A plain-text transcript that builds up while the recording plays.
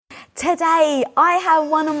Today, I have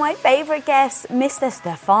one of my favorite guests, Mr.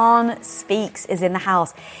 Stephan Speaks, is in the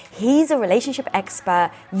house. He's a relationship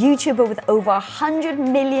expert, YouTuber with over 100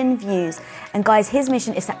 million views. And guys, his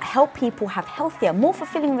mission is to help people have healthier, more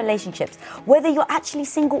fulfilling relationships, whether you're actually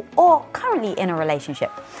single or currently in a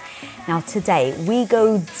relationship. Now today, we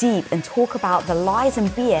go deep and talk about the lies and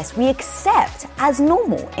BS we accept as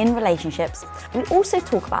normal in relationships. We also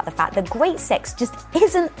talk about the fact that great sex just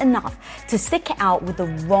isn't enough to stick it out with the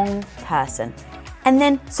wrong person. And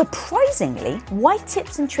then, surprisingly, why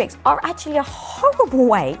tips and tricks are actually a horrible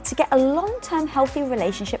way to get a long-term healthy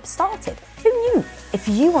relationship started. Who knew? If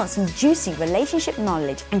you want some juicy relationship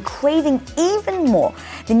knowledge and craving even more,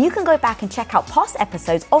 then you can go back and check out past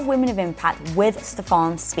episodes of Women of Impact with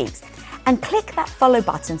Stephan Speaks. And click that follow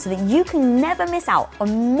button so that you can never miss out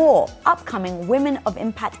on more upcoming Women of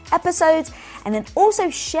Impact episodes. And then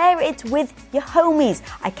also share it with your homies.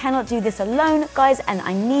 I cannot do this alone, guys, and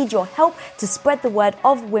I need your help to spread the word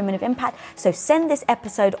of Women of Impact. So send this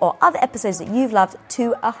episode or other episodes that you've loved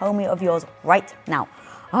to a homie of yours right now.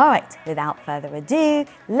 All right, without further ado,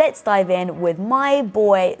 let's dive in with my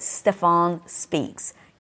boy, Stephan Speaks.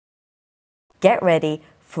 Get ready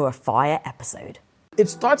for a fire episode. It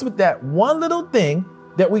starts with that one little thing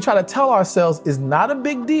that we try to tell ourselves is not a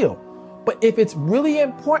big deal. But if it's really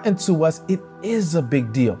important to us, it is a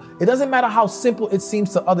big deal. It doesn't matter how simple it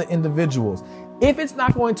seems to other individuals. If it's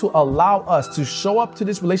not going to allow us to show up to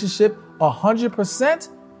this relationship 100%,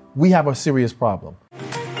 we have a serious problem.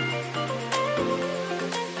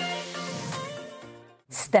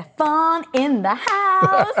 Stephan in the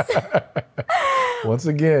house. Once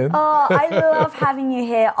again. Oh, I love having you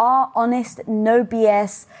here. Our honest, no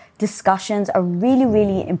BS discussions are really,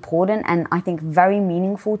 really important and I think very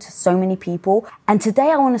meaningful to so many people. And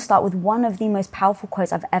today I want to start with one of the most powerful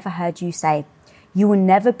quotes I've ever heard you say. You will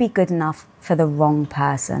never be good enough for the wrong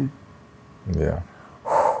person. Yeah.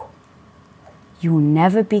 You will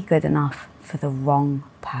never be good enough for the wrong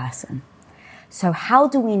person. So how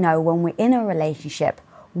do we know when we're in a relationship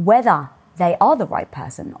whether they are the right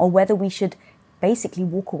person or whether we should basically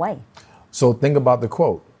walk away? So think about the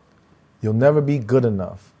quote. You'll never be good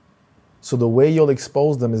enough. So the way you'll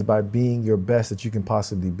expose them is by being your best that you can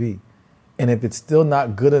possibly be. And if it's still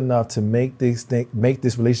not good enough to make this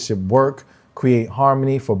relationship work, create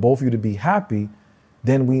harmony for both of you to be happy,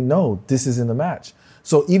 then we know this isn't a match.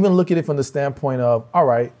 So even look at it from the standpoint of, all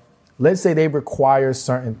right, let's say they require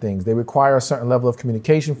certain things. They require a certain level of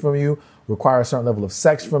communication from you, require a certain level of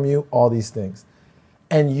sex from you, all these things.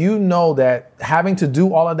 And you know that having to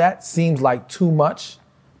do all of that seems like too much.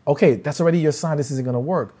 Okay, that's already your sign this isn't going to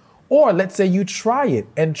work. Or let's say you try it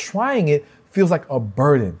and trying it feels like a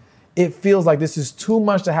burden. It feels like this is too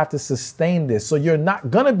much to have to sustain this. So you're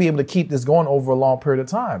not going to be able to keep this going over a long period of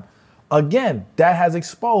time. Again, that has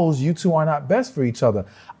exposed you two are not best for each other.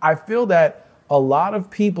 I feel that a lot of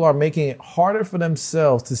people are making it harder for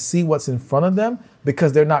themselves to see what's in front of them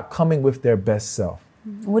because they're not coming with their best self.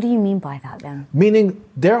 What do you mean by that then? Meaning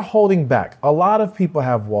they're holding back. A lot of people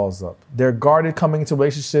have walls up. They're guarded coming into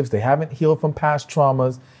relationships. They haven't healed from past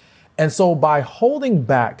traumas. And so by holding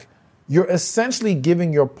back, you're essentially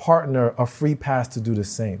giving your partner a free pass to do the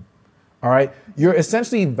same. All right. You're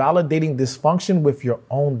essentially validating dysfunction with your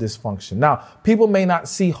own dysfunction. Now, people may not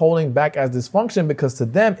see holding back as dysfunction because to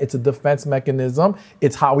them, it's a defense mechanism.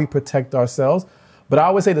 It's how we protect ourselves. But I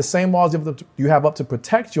always say the same walls you have up to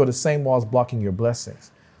protect you are the same walls blocking your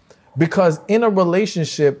blessings. Because in a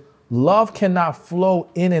relationship, love cannot flow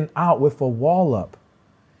in and out with a wall up.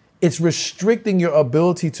 It's restricting your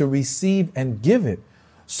ability to receive and give it.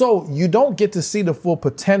 So you don't get to see the full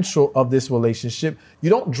potential of this relationship. You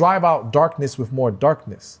don't drive out darkness with more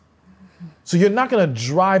darkness. So you're not going to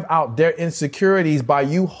drive out their insecurities by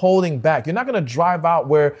you holding back. You're not going to drive out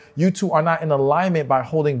where you two are not in alignment by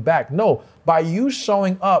holding back. No, by you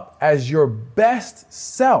showing up as your best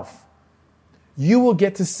self, you will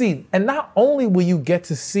get to see. And not only will you get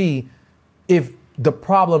to see if the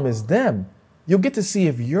problem is them, you'll get to see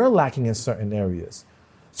if you're lacking in certain areas.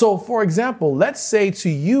 So, for example, let's say to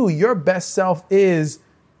you, your best self is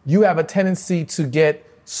you have a tendency to get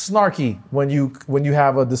snarky when you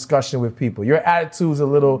have a discussion with people. Your attitude's a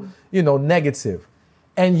little, negative.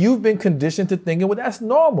 And you've been conditioned to thinking, well, that's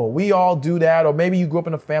normal. We all do that. Or maybe you grew up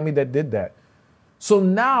in a family that did that. So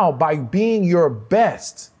now by being your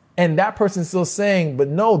best and that person's still saying, but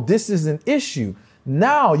no, this is an issue.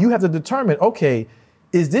 Now you have to determine, okay,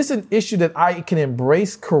 is this an issue that I can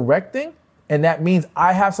embrace correcting? And that means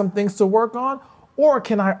I have some things to work on? Or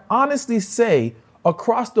can I honestly say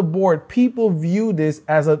across the board, people view this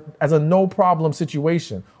as a no problem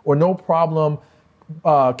situation or no problem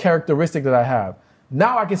characteristic that I have?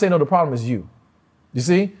 Now I can say, no, the problem is you. You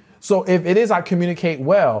see? So if it is I communicate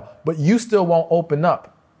well, but you still won't open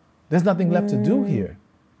up, there's nothing left to do here.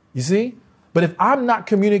 You see? But if I'm not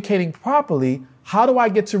communicating properly, how do I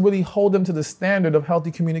get to really hold them to the standard of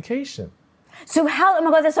healthy communication? So how, oh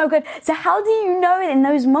my God, that's so good. So how do you know in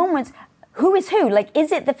those moments who is who? Like,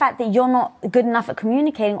 is it the fact that you're not good enough at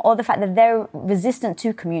communicating or the fact that they're resistant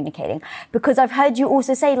to communicating? Because I've heard you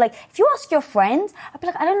also say, like, if you ask your friend, I'd be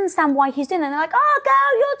like, I don't understand why he's doing that. And they're like, oh,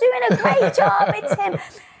 girl, you're doing a great job. It's him.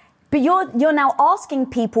 But you're now asking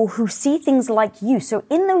people who see things like you. So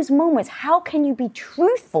in those moments, how can you be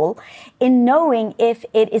truthful in knowing if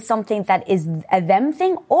it is something that is a them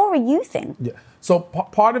thing or a you thing? Yeah. So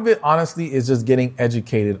part of it, honestly, is just getting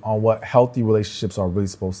educated on what healthy relationships are really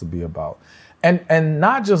supposed to be about. And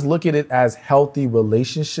not just look at it as healthy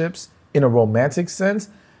relationships in a romantic sense,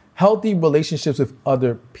 healthy relationships with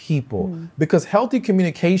other people. Because healthy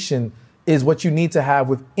communication is what you need to have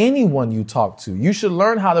with anyone you talk to. You should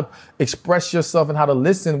learn how to express yourself and how to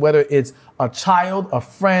listen, whether it's a child, a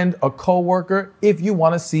friend, a coworker, if you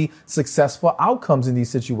want to see successful outcomes in these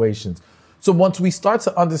situations. So once we start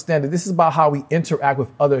to understand that this is about how we interact with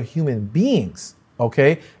other human beings,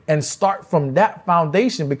 okay, and start from that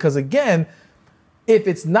foundation, because again, if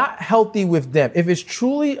it's not healthy with them, if it's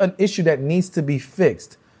truly an issue that needs to be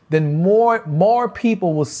fixed, then more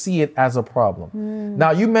people will see it as a problem.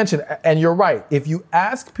 Now, you mentioned, and you're right, if you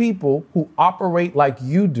ask people who operate like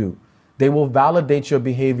you do, they will validate your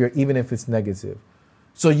behavior even if it's negative.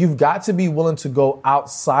 So you've got to be willing to go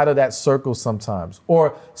outside of that circle sometimes,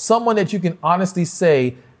 or someone that you can honestly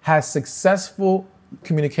say has successful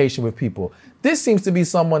communication with people. This seems to be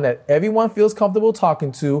someone that everyone feels comfortable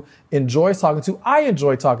talking to, enjoys talking to. I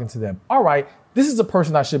enjoy talking to them. All right, this is the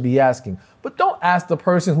person I should be asking. But don't ask the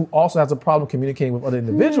person who also has a problem communicating with other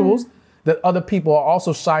individuals that other people are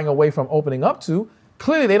also shying away from opening up to.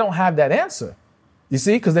 Clearly, they don't have that answer. You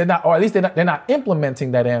see, because they're not, or at least they're not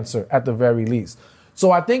implementing that answer at the very least. So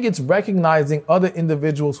I think it's recognizing other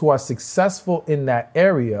individuals who are successful in that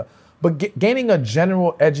area, but gaining a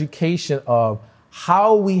general education of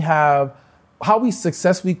how we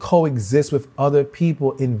successfully coexist with other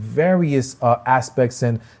people in various aspects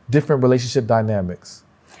and different relationship dynamics.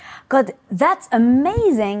 God, that's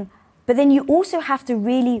amazing. But then you also have to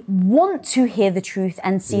really want to hear the truth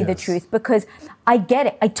and see the truth, because I get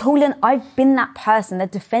it. I've been that person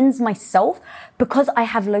that defends myself because I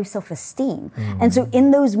have low self-esteem. And so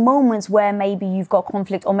in those moments where maybe you've got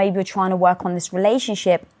conflict or maybe you're trying to work on this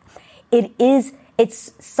relationship,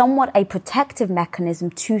 it's somewhat a protective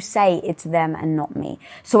mechanism to say it's them and not me.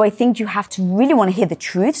 So I think you have to really want to hear the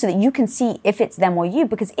truth so that you can see if it's them or you.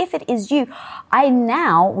 Because if it is you, I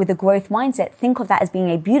now, with a growth mindset, think of that as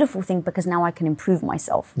being a beautiful thing because now I can improve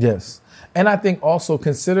myself. Yes. And I think also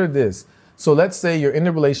consider this. So let's say you're in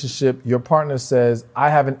a relationship, your partner says,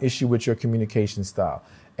 I have an issue with your communication style.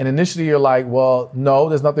 And initially you're like, well, no,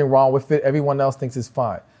 there's nothing wrong with it. Everyone else thinks it's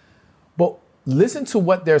fine. But listen to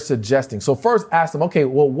what they're suggesting. So first ask them, okay,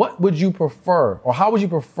 well, what would you prefer? Or how would you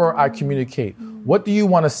prefer I communicate? What do you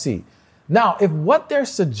want to see? Now, if what they're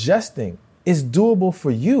suggesting is doable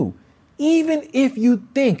for you, even if you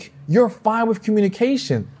think you're fine with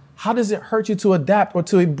communication, how does it hurt you to adapt or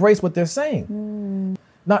to embrace what they're saying?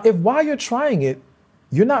 Now, if while you're trying it,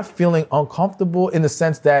 you're not feeling uncomfortable in the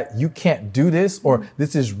sense that you can't do this or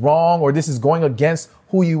this is wrong or this is going against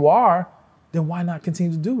who you are, then why not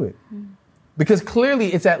continue to do it? Because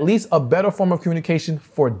clearly it's at least a better form of communication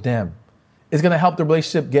for them. It's going to help the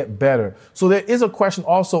relationship get better. So there is a question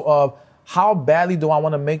also of how badly do I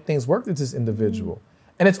want to make things work with this individual?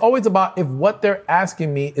 And it's always about if what they're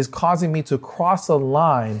asking me is causing me to cross a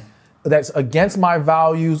line that's against my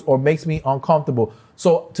values or makes me uncomfortable.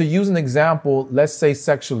 So to use an example, let's say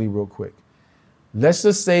sexually real quick. Let's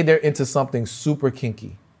just say they're into something super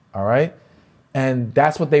kinky, all right? And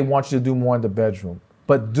that's what they want you to do more in the bedroom.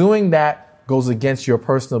 But doing that goes against your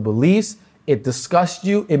personal beliefs, it disgusts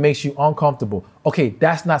you, it makes you uncomfortable. Okay,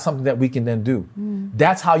 that's not something that we can then do.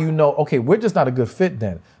 That's how you know, okay, we're just not a good fit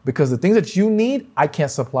then. Because the things that you need, I can't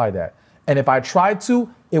supply that. And if I try to,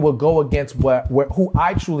 it will go against who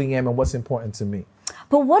I truly am and what's important to me.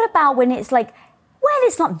 But what about when it's like, well,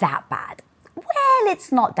 it's not that bad. Well,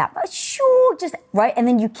 it's not that bad. Sure, just right. And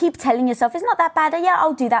then you keep telling yourself, it's not that bad. Yeah,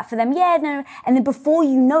 I'll do that for them. Yeah, no. And then before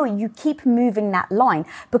you know it, you keep moving that line.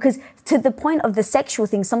 Because to the point of the sexual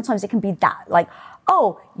thing, sometimes it can be that like,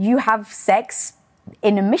 oh, you have sex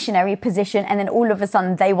in a missionary position and then all of a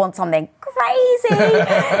sudden they want something. crazy.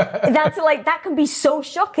 That can be so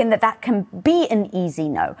shocking that can be an easy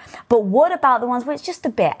no. But what about the ones where it's just a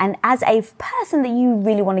bit? And as a person that you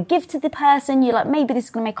really want to give to the person, you're like, maybe this is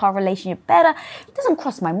going to make our relationship better. It doesn't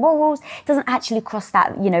cross my morals. It doesn't actually cross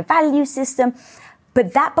that, value system.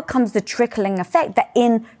 But that becomes the trickling effect that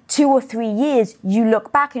in 2 or 3 years, you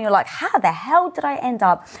look back and you're like, how the hell did I end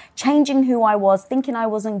up changing who I was, thinking I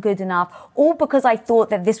wasn't good enough, all because I thought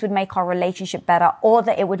that this would make our relationship better or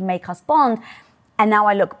that it would make us bond. And now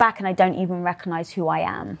I look back and I don't even recognize who I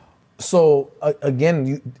am. So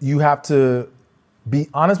again, you have to be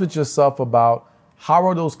honest with yourself about how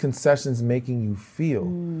are those concessions making you feel?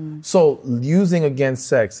 So using, again,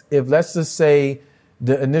 sex, if let's just say,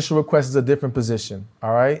 the initial request is a different position,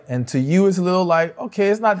 all right? And to you, it's a little like, okay,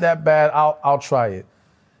 it's not that bad. I'll try it.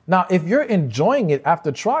 Now, if you're enjoying it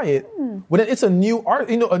after try it, well, then it's a new art,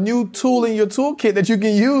 a new tool in your toolkit that you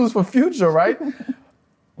can use for future, right?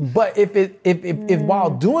 But if while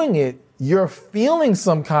doing it, you're feeling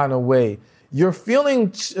some kind of way, you're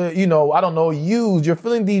feeling, I don't know, used, you're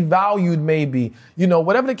feeling devalued maybe,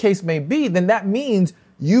 whatever the case may be, then that means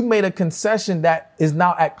you made a concession that is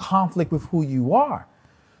now at conflict with who you are.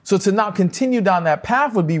 So to now continue down that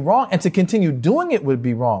path would be wrong, and to continue doing it would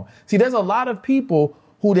be wrong. See, there's a lot of people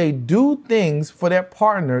who they do things for their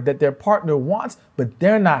partner that their partner wants, but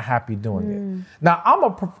they're not happy doing it. Now, I'm a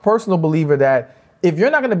personal believer that if you're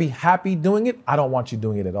not going to be happy doing it, I don't want you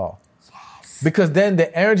doing it at all. Yes. Because then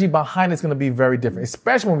the energy behind it's going to be very different,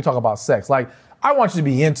 especially when we talk about sex. Like, I want you to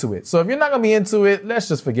be into it. So if you're not going to be into it, let's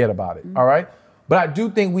just forget about it, all right? But I do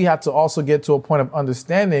think we have to also get to a point of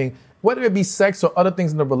understanding, whether it be sex or other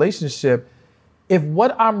things in the relationship, if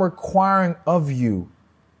what I'm requiring of you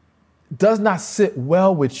does not sit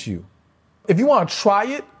well with you. If you want to try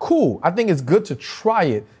it, cool. I think it's good to try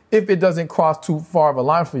it if it doesn't cross too far of a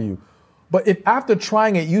line for you. But if after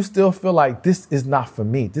trying it, you still feel like this is not for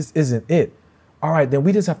me, this isn't it, all right, then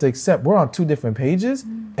we just have to accept we're on 2 different pages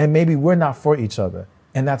and maybe we're not for each other.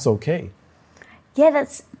 And that's okay. Yeah,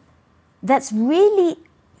 that's really,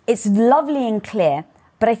 it's lovely and clear.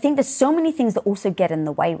 But I think there's so many things that also get in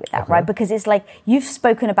the way with that, right? Because it's like, you've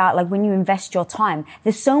spoken about like when you invest your time,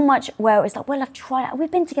 there's so much where it's like, well, I've tried,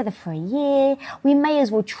 we've been together for a year, we may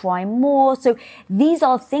as well try more. So these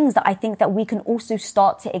are things that I think that we can also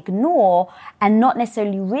start to ignore and not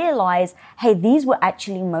necessarily realize, hey, these were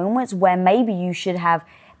actually moments where maybe you should have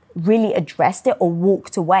really addressed it or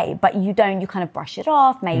walked away, but you don't, you kind of brush it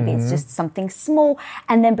off. Maybe it's just something small.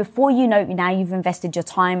 And then before you know, now you've invested your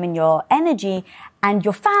time and your energy, and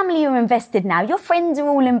your family are invested now. Your friends are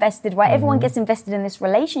all invested, right? Everyone gets invested in this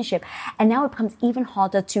relationship. And now it becomes even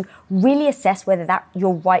harder to really assess whether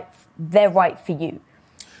they're right for you.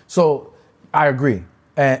 So I agree.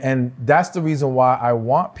 And that's the reason why I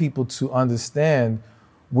want people to understand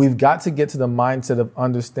we've got to get to the mindset of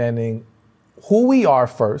understanding who we are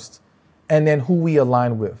first, and then who we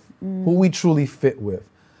align with, who we truly fit with.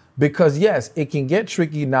 Because yes, it can get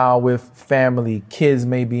tricky now with family, kids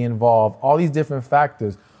may be involved, all these different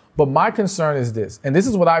factors. But my concern is this, and this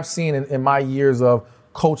is what I've seen in my years of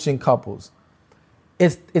coaching couples.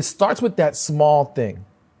 It starts with that small thing,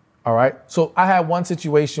 all right? So I had one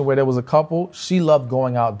situation where there was a couple, she loved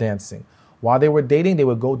going out dancing. While they were dating, they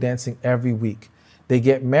would go dancing every week. They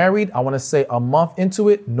get married, I want to say a month into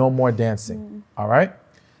it, no more dancing, all right?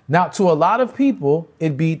 Now, to a lot of people,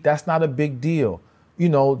 that's not a big deal.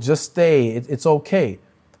 Just stay, it's okay.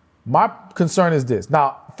 My concern is this.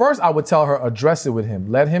 Now, first I would tell her, address it with him.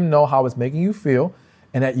 Let him know how it's making you feel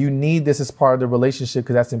and that you need this as part of the relationship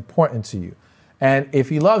because that's important to you. And if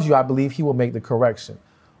he loves you, I believe he will make the correction.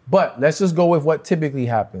 But let's just go with what typically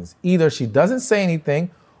happens. Either she doesn't say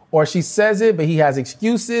anything, or she says it, but he has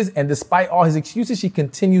excuses, and despite all his excuses, she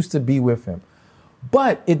continues to be with him.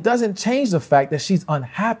 But it doesn't change the fact that she's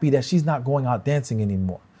unhappy that she's not going out dancing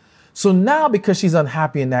anymore. So now, because she's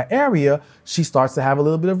unhappy in that area, she starts to have a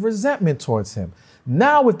little bit of resentment towards him.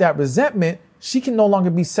 Now, with that resentment, she can no longer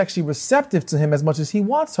be sexually receptive to him as much as he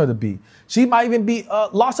wants her to be. She might even be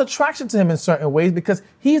lost attraction to him in certain ways because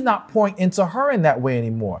he's not pouring into her in that way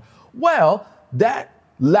anymore. Well, that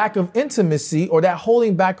lack of intimacy or that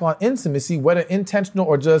holding back on intimacy, whether intentional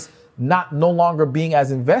or just no longer being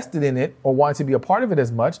as invested in it or wanting to be a part of it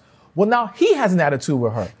as much, well, now he has an attitude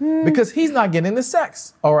with her because he's not getting the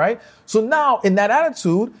sex, all right? So now in that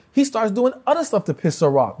attitude, he starts doing other stuff to piss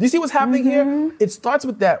her off. Do you see what's happening here? It starts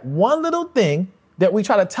with that one little thing that we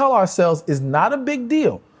try to tell ourselves is not a big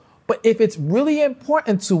deal. But if it's really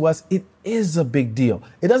important to us, it is a big deal.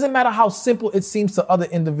 It doesn't matter how simple it seems to other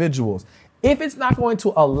individuals. If it's not going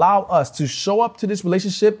to allow us to show up to this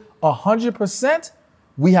relationship 100%,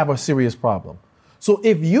 we have a serious problem. So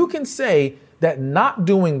if you can say that not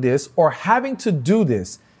doing this or having to do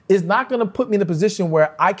this is not going to put me in a position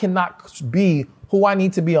where I cannot be who I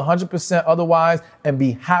need to be 100% otherwise and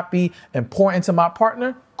be happy and pour into my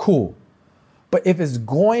partner, cool. But if it's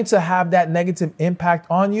going to have that negative impact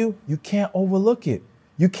on you, you can't overlook it.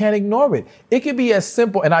 You can't ignore it. It could be as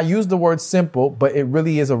simple, and I use the word simple, but it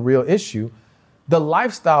really is a real issue, the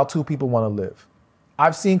lifestyle two people want to live.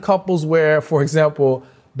 I've seen couples where, for example,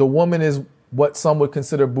 the woman is what some would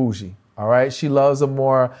consider bougie. All right. She loves a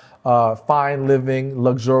more fine living,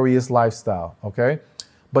 luxurious lifestyle. OK.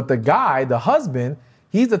 But the guy, the husband,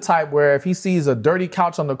 he's the type where if he sees a dirty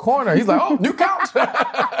couch on the corner, he's like, oh, new couch.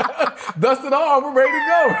 Dust it off. We're ready to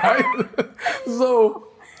go. Right. So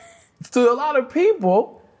to a lot of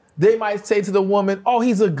people, they might say to the woman, oh,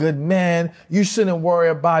 he's a good man. You shouldn't worry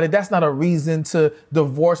about it. That's not a reason to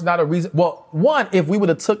divorce, not a reason. Well, one, if we would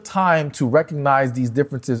have took time to recognize these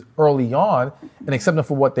differences early on and accept them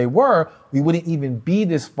for what they were, we wouldn't even be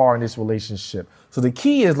this far in this relationship. So the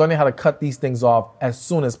key is learning how to cut these things off as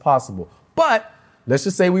soon as possible. But let's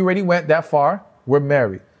just say we already went that far. We're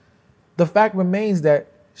married. The fact remains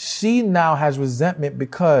that she now has resentment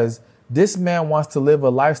because this man wants to live a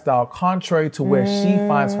lifestyle contrary to where she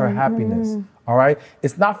finds her happiness. All right.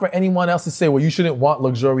 It's not for anyone else to say, well, you shouldn't want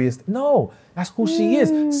luxurious. No, that's who she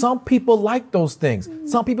is. Some people like those things.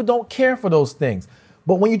 Some people don't care for those things.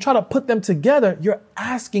 But when you try to put them together, you're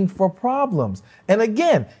asking for problems. And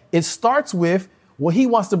again, it starts with, well, he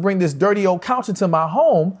wants to bring this dirty old couch into my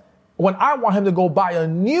home when I want him to go buy a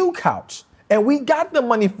new couch. And we got the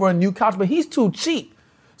money for a new couch, but he's too cheap.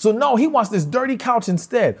 So no, he wants this dirty couch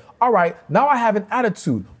instead. All right, now I have an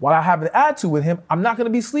attitude. While I have an attitude with him, I'm not going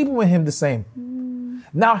to be sleeping with him the same.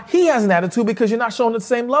 Now he has an attitude because you're not showing the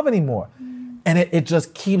same love anymore. And it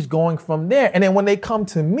just keeps going from there. And then when they come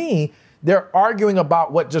to me, they're arguing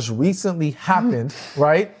about what just recently happened,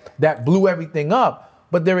 right? That blew everything up.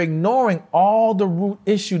 But they're ignoring all the root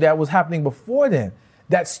issue that was happening before then.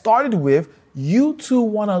 That started with, you two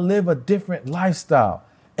want to live a different lifestyle.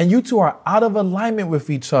 And you two are out of alignment with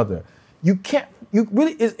each other.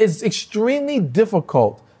 It's extremely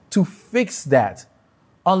difficult to fix that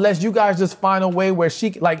unless you guys just find a way where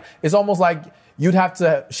it's almost like she would have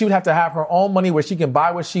to have her own money where she can buy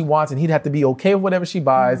what she wants and he'd have to be okay with whatever she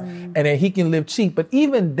buys and then he can live cheap. But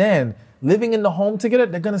even then, living in the home together,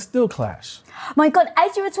 they're going to still clash. My God,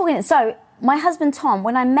 as you were talking, so my husband, Tom,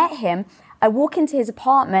 when I met him, I walk into his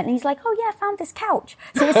apartment and he's like, oh yeah, I found this couch.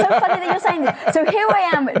 So it's so funny that you're saying this. So here I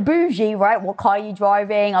am, bougie, right? What car are you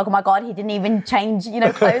driving? Oh my God, he didn't even change,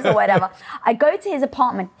 clothes or whatever. I go to his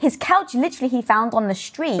apartment. His couch, literally, he found on the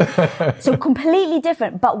street. So completely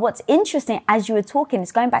different. But what's interesting, as you were talking,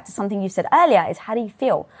 it's going back to something you said earlier, is how do you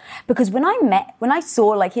feel? Because when I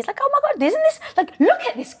saw, he's like, oh my God, isn't this, look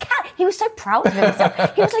at this cat. He was so proud of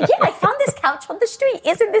himself. He was like, yeah, I found this couch on the street.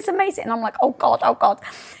 Isn't this amazing? And I'm like, oh God.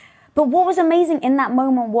 But what was amazing in that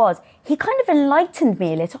moment was he kind of enlightened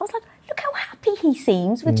me a little. I was like, look how happy he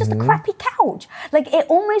seems with just a crappy couch.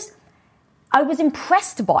 I was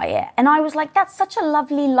impressed by it. And I was like, that's such a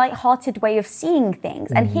lovely, light-hearted way of seeing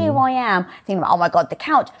things. And here I am thinking, oh my God, the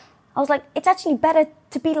couch. I was like, it's actually better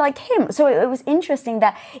to be like him. So it was interesting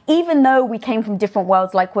that even though we came from different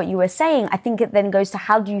worlds, like what you were saying, I think it then goes to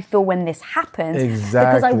how do you feel when this happens? Exactly.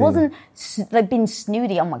 Because I wasn't being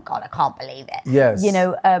snooty. Oh my God, I can't believe it. Yes.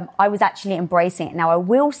 I was actually embracing it. Now I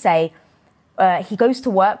will say, he goes to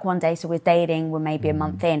work one day, so we're dating, we're maybe a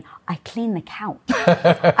month in. I clean the couch.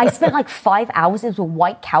 I spent 5 hours. It was a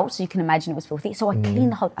white couch, so you can imagine it was filthy. So I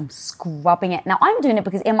clean the whole, I'm scrubbing it. Now I'm doing it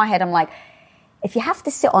because in my head I'm like, if you have to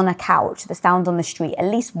sit on a couch that's found on the street, at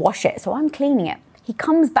least wash it. So I'm cleaning it. He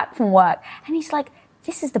comes back from work and he's like,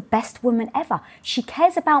 this is the best woman ever. She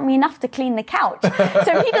cares about me enough to clean the couch.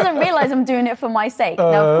 So he doesn't realize I'm doing it for my sake.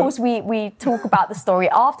 Now, of course, we talk about the story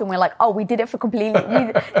after and we're like, oh, we did it for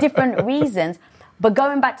completely different reasons. But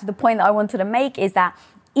going back to the point that I wanted to make is that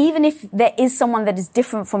even if there is someone that is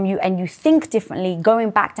different from you and you think differently, going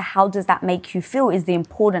back to how does that make you feel is the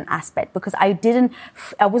important aspect. Because I didn't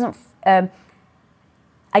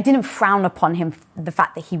frown upon him, the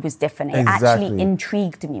fact that he was different. It actually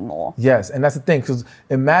intrigued me more. Yes, and that's the thing, because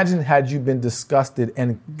imagine had you been disgusted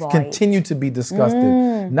and continue to be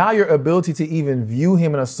disgusted. Now your ability to even view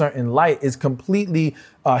him in a certain light is completely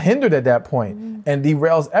hindered at that point and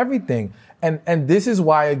derails everything. And this is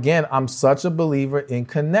why, again, I'm such a believer in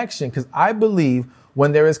connection, because I believe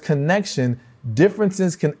when there is connection,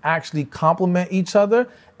 differences can actually complement each other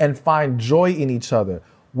and find joy in each other.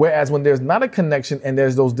 Whereas when there's not a connection and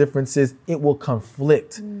there's those differences, it will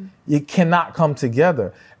conflict. It cannot come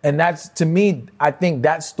together. And that's, to me, I think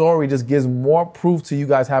that story just gives more proof to you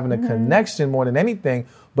guys having a connection more than anything.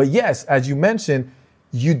 But yes, as you mentioned,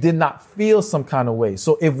 you did not feel some kind of way.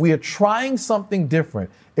 So if we are trying something different,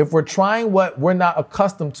 if we're trying what we're not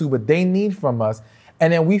accustomed to, but they need from us,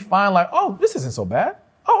 and then we find like, oh, this isn't so bad.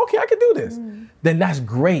 Oh, okay, I can do this. Then that's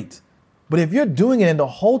great. But if you're doing it and the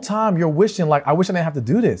whole time you're wishing like, I wish I didn't have to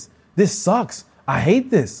do this. This sucks. I hate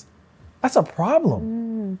this. That's a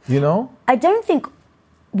problem, you know? I don't think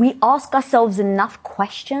we ask ourselves enough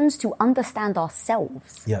questions to understand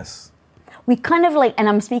ourselves. Yes. We kind of like, and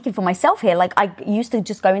I'm speaking for myself here, like I used to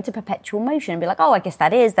just go into perpetual motion and be like, oh, I guess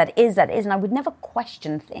that is, and I would never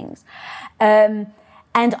question things.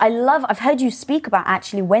 And I've heard you speak about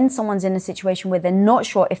actually when someone's in a situation where they're not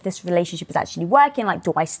sure if this relationship is actually working, like,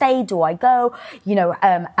 do I stay? Do I go? You know,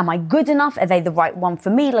 am I good enough? Are they the right one for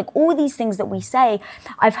me? Like all these things that we say,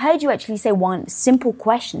 I've heard you actually say one simple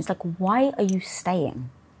question. It's like, why are you staying?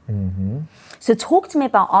 So talk to me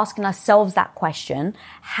about asking ourselves that question,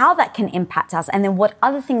 how that can impact us, and then what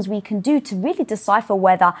other things we can do to really decipher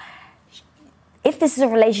whether if this is a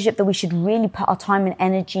relationship that we should really put our time and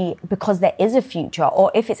energy because there is a future,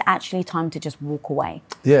 or if it's actually time to just walk away.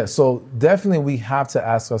 Yeah, so definitely we have to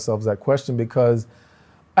ask ourselves that question because,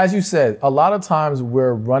 as you said, a lot of times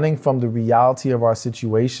we're running from the reality of our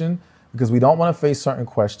situation because we don't want to face certain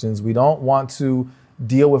questions. We don't want to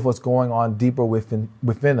deal with what's going on deeper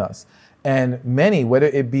within us. And many, whether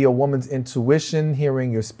it be a woman's intuition,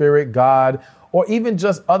 hearing your spirit, God, or even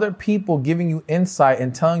just other people giving you insight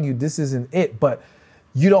and telling you this isn't it, but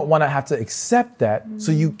you don't want to have to accept that.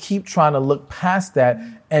 So you keep trying to look past that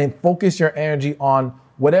and focus your energy on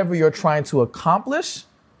whatever you're trying to accomplish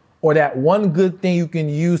or that one good thing you can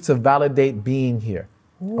use to validate being here.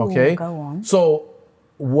 Okay? Go on. So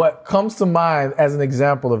what comes to mind as an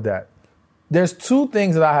example of that, there's two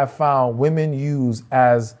things that I have found women use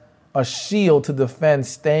as a shield to defend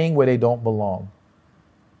staying where they don't belong.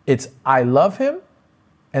 It's I love him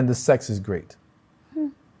and the sex is great.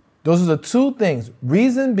 Those are the two things.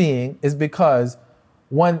 Reason being is because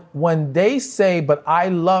when they say, but I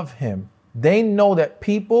love him, they know that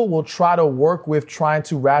people will try to work with trying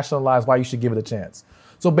to rationalize why you should give it a chance.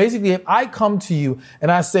 So basically, if I come to you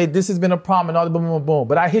and I say, this has been a problem and all the boom, boom, boom,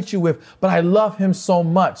 but I hit you with, but I love him so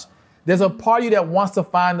much. There's a part of you that wants to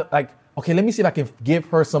find like, okay, let me see if I can give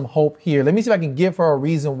her some hope here. Let me see if I can give her a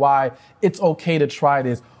reason why it's okay to try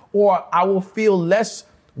this. Or I will feel less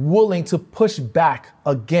willing to push back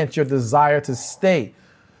against your desire to stay.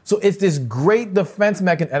 So it's this great defense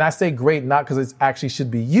mechanism. And I say great not because it actually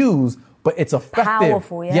should be used, but it's effective.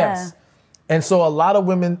 Powerful, yeah. Yes. And so a lot of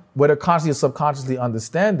women, whether consciously or subconsciously,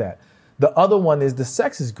 understand that. The other one is the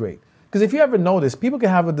sex is great. Because if you ever notice, people can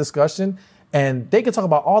have a discussion and they can talk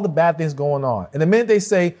about all the bad things going on. And the minute they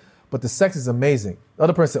say, but the sex is amazing, the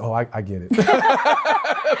other person says, oh, I get it.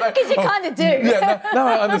 Because you kind of do. Yeah, now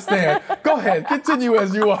I understand. Go ahead, continue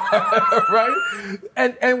as you are, right?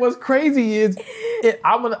 And what's crazy is,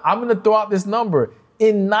 I'm gonna throw out this number.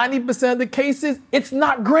 In 90% of the cases, it's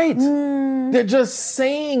not great. They're just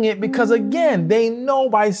saying it because, again, they know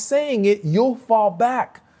by saying it, you'll fall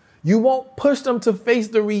back. You won't push them to face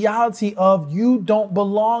the reality of you don't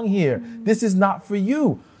belong here. This is not for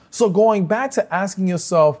you. So going back to asking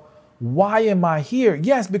yourself, why am I here?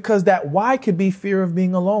 Yes, because that why could be fear of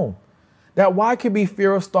being alone. That why could be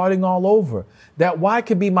fear of starting all over. That why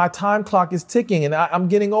could be my time clock is ticking and I'm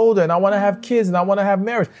getting older and I want to have kids and I want to have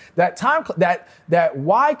marriage. That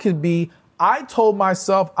why could be I told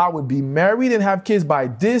myself I would be married and have kids by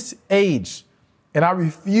this age and I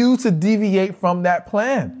refuse to deviate from that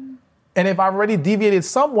plan. And if I've already deviated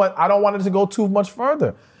somewhat, I don't want it to go too much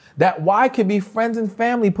further. That why could be friends and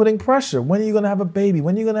family putting pressure. When are you going to have a baby?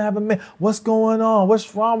 When are you going to have a man? What's going on?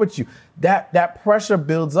 What's wrong with you? That pressure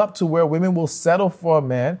builds up to where women will settle for a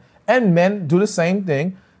man and men do the same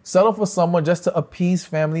thing, settle for someone just to appease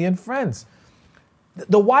family and friends.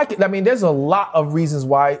 The why, there's a lot of reasons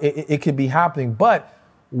why it could be happening. But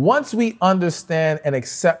once we understand and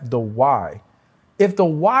accept the why, if the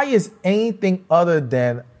why is anything other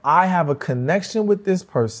than I have a connection with this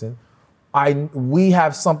person, we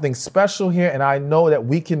have something special here and I know that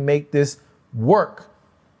we can make this work,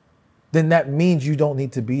 then that means you don't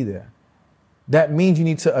need to be there. That means you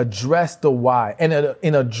need to address the why. And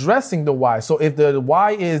in addressing the why, so if the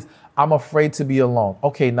why is I'm afraid to be alone.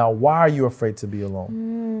 Okay, now why are you afraid to be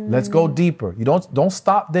alone? Let's go deeper. You don't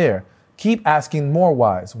stop there. Keep asking more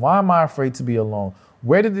whys. Why am I afraid to be alone?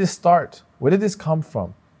 Where did this start? Where did this come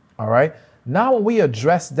from? All right. Now when we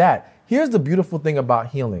address that, here's the beautiful thing about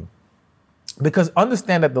healing. Because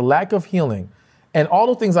understand that the lack of healing and all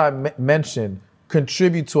the things I mentioned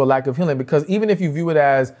contribute to a lack of healing. Because even if you view it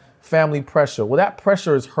as family pressure, well, that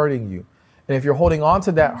pressure is hurting you. And if you're holding on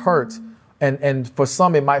to that hurt, and for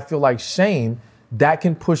some it might feel like shame, that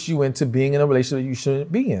can push you into being in a relationship that you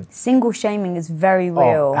shouldn't be in. Single shaming is very real.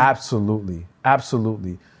 Oh, absolutely.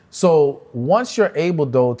 Absolutely. So once you're able,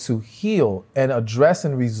 though, to heal and address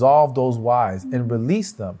and resolve those whys and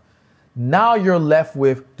release them, now you're left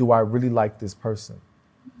with, do I really like this person?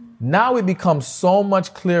 Now it becomes so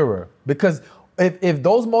much clearer, because if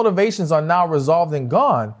those motivations are now resolved and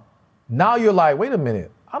gone, now you're like, wait a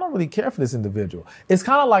minute, I don't really care for this individual. It's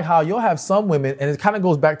kind of like how you'll have some women, and it kind of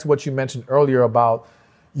goes back to what you mentioned earlier about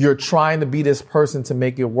you're trying to be this person to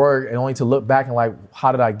make it work and only to look back and like,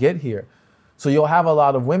 how did I get here? So you'll have a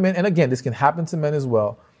lot of women, and again, this can happen to men as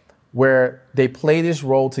well, where they play this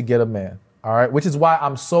role to get a man, all right? Which is why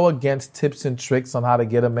I'm so against tips and tricks on how to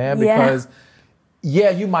get a man, because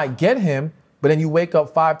you might get him, but then you wake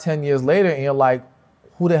up 5-10 years later and you're like,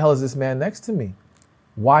 who the hell is this man next to me?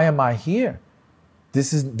 Why am I here?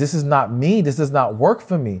 This is not me. This does not work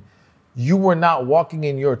for me. You were not walking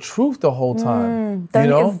in your truth the whole time.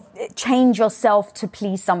 Don't change yourself to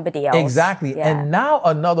please somebody else. Exactly. Yeah. And now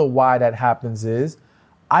another why that happens is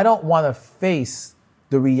I don't want to face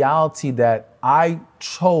the reality that I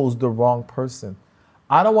chose the wrong person.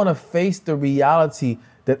 I don't want to face the reality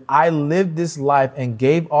that I lived this life and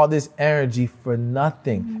gave all this energy for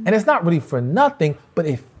nothing. And it's not really for nothing, but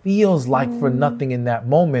it feels like for nothing in that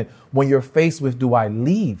moment when you're faced with, do I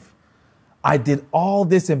leave? I did all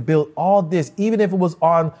this and built all this, even if it was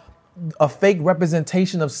on a fake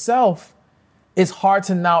representation of self. It's hard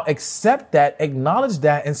to now accept that, acknowledge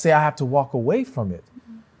that, and say I have to walk away from it.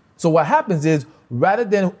 So what happens is, rather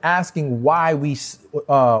than asking why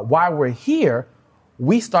we're here,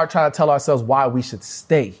 we start trying to tell ourselves why we should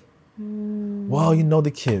stay. Well, the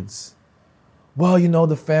kids. Well,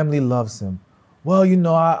 the family loves him. Well,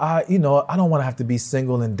 I don't want to have to be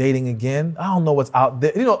single and dating again. I don't know what's out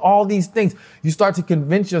there. All these things. You start to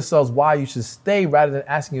convince yourselves why you should stay rather than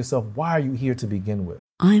asking yourself, why are you here to begin with?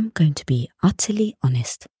 I'm going to be utterly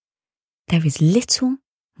honest. There is little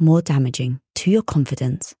more damaging to your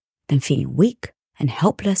confidence than feeling weak and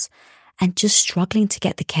helpless and just struggling to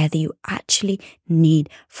get the care that you actually need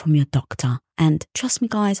from your doctor. And trust me,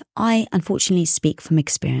 guys, I unfortunately speak from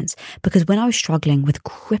experience, because when I was struggling with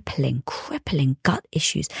crippling gut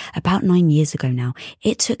issues about 9 years ago now,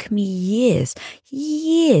 it took me years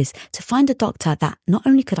to find a doctor that not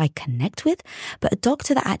only could I connect with, but a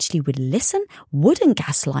doctor that actually would listen, wouldn't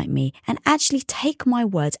gaslight me, and actually take my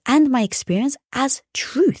words and my experience as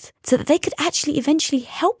truth, so that they could actually eventually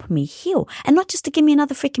help me heal, and not just to give me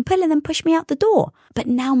another freaking pill and then push me out the door. But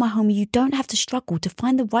now, my homie, you don't have to struggle to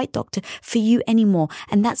find the right doctor for you anymore,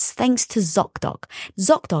 and that's thanks to ZocDoc.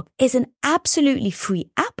 ZocDoc is an absolutely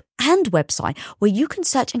free app and website where you can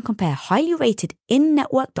search and compare highly rated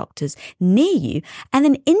in-network doctors near you and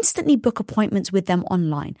then instantly book appointments with them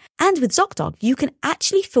online. And with ZocDoc, you can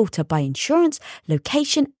actually filter by insurance,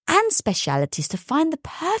 location, and specialities to find the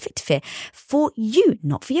perfect fit for you,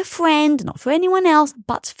 not for your friend, not for anyone else,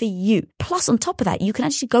 but for you. Plus, on top of that, you can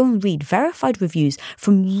actually go and read verified reviews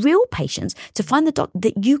from real patients to find the doc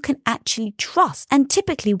that you can actually trust. And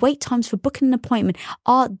typically, wait times for booking an appointment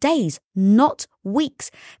are days, not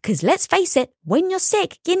weeks. Because let's face it, when you're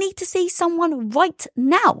sick, you need to see someone right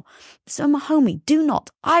now. So my homie,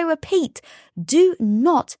 I repeat, do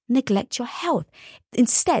not neglect your health.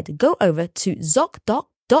 Instead, go over to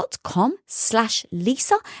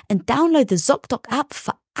ZocDoc.com/Lisa and download the ZocDoc app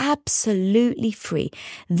for absolutely free.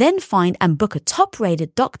 Then find and book a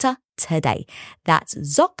top-rated doctor today. That's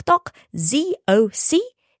ZocDoc,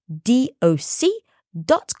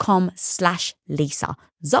 ZocDoc.com/Lisa.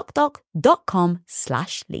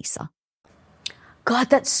 ZocDoc.com/Lisa.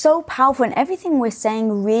 God, that's so powerful. And everything we're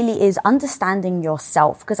saying really is understanding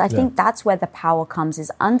yourself, because I think that's where the power comes,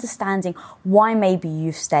 is understanding why maybe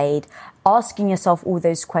you've stayed, asking yourself all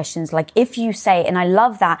those questions. Like if you say, and I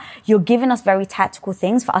love that you're giving us very tactical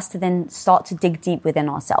things for us to then start to dig deep within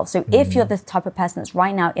ourselves. So if you're the type of person that's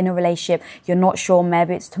right now in a relationship, you're not sure,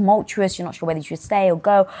 maybe it's tumultuous, you're not sure whether you should stay or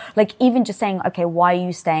go, like even just saying, okay, why are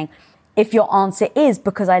you staying? If your answer is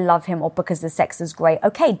because I love him or because the sex is great,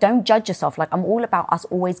 okay, don't judge yourself. Like I'm all about us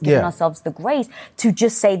always giving ourselves the grace to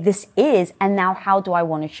just say this is, and now how do I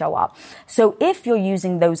want to show up? So if you're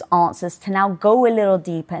using those answers to now go a little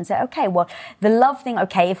deeper and say, okay, well, the love thing,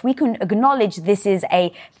 okay, if we can acknowledge this is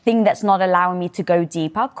a thing that's not allowing me to go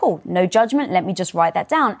deeper, cool, no judgment, let me just write that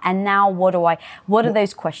down. And now what are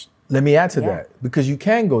those questions? Let me add to that, because you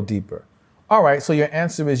can go deeper. All right, so your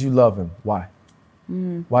answer is you love him. Why?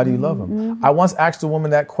 Why do you love him? I once asked a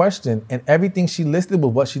woman that question, and everything she listed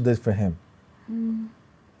was what she did for him.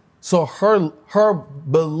 So her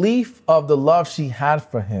belief of the love she had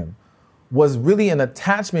for him was really an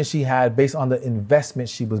attachment she had based on the investment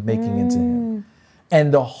she was making into him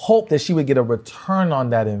and the hope that she would get a return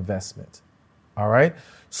on that investment. All right.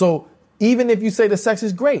 So even if you say the sex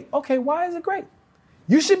is great, okay, why is it great?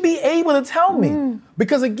 You should be able to tell me.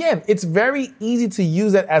 Because again, it's very easy to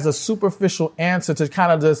use that as a superficial answer to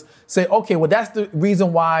kind of just say, okay, well, that's the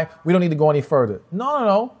reason why we don't need to go any further.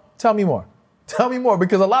 No. Tell me more. Tell me more.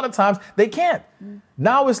 Because a lot of times they can't.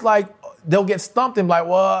 Now it's like they'll get stumped and like,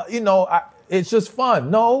 well, it's just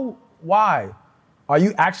fun. No, why? Are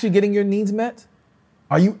you actually getting your needs met?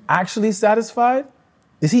 Are you actually satisfied?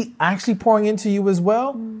 Is he actually pouring into you as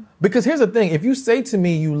well? Because here's the thing. If you say to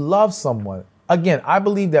me you love someone, again, I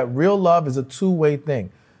believe that real love is a two-way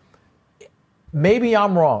thing. Maybe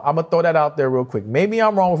I'm wrong. I'm going to throw that out there real quick. Maybe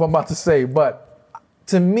I'm wrong with what I'm about to say. But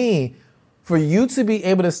to me, for you to be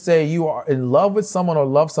able to say you are in love with someone or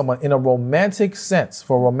love someone in a romantic sense,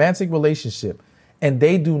 for a romantic relationship, and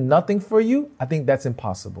they do nothing for you, I think that's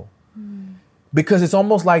impossible. Because it's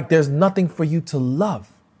almost like there's nothing for you to love.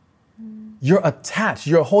 You're attached.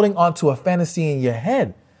 You're holding on to a fantasy in your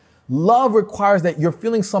head. Love requires that you're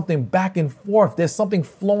feeling something back and forth. There's something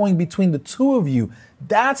flowing between the two of you.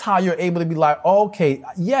 That's how you're able to be like, okay,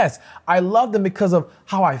 yes, I love them because of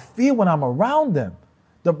how I feel when I'm around them.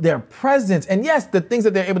 Their presence. And yes, the things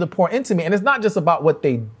that they're able to pour into me. And it's not just about what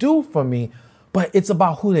they do for me, but it's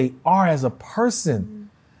about who they are as a person.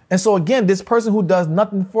 And so again, this person who does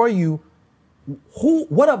nothing for you,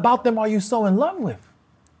 what about them are you so in love with?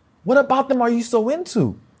 What about them are you so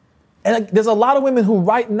into? And there's a lot of women who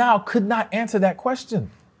right now could not answer that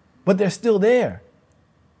question, but they're still there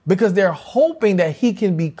because they're hoping that he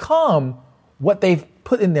can become what they've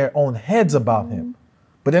put in their own heads about him,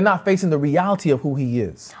 but they're not facing the reality of who he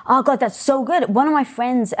is. Oh God, that's so good. One of my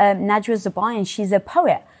friends, Najwa Zabayan, she's a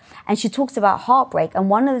poet. And she talks about heartbreak. And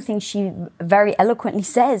one of the things she very eloquently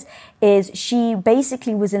says is she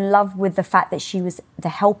basically was in love with the fact that she was the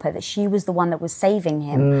helper, that she was the one that was saving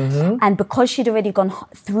him. And because she'd already gone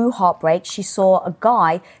through heartbreak, she saw a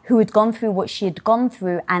guy who had gone through what she had gone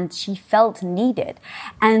through and she felt needed.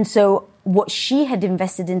 And so what she had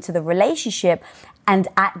invested into the relationship, and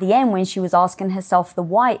at the end, when she was asking herself the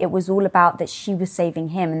why, it was all about that she was saving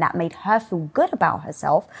him, and that made her feel good about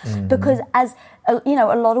herself. Because as a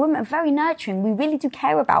lot of women are very nurturing. We really do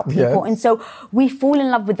care about people, and so we fall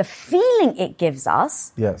in love with the feeling it gives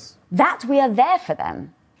us. Yes, that we are there for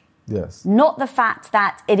them. Yes, not the fact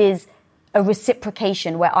that it is a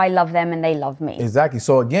reciprocation where I love them and they love me. Exactly.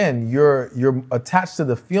 So again, you're attached to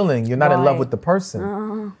the feeling. You're not in love with the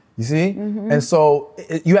person. You see? And so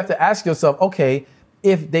you have to ask yourself, okay,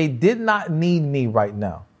 if they did not need me right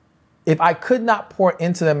now, if I could not pour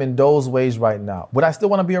into them in those ways right now, would I still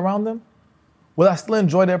want to be around them? Will I still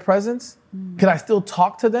enjoy their presence? Can I still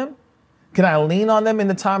talk to them? Can I lean on them in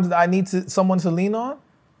the times that I need someone to lean on?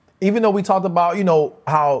 Even though we talked about,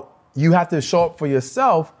 how you have to show up for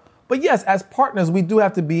yourself. But yes, as partners, we do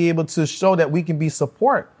have to be able to show that we can be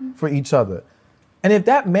support for each other. And if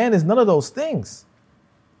that man is none of those things,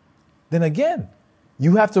 then again,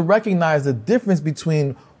 you have to recognize the difference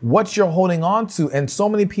between what you're holding on to. And so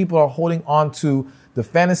many people are holding on to the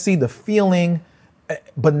fantasy, the feeling,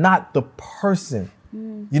 but not the person.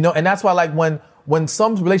 And that's why, like, when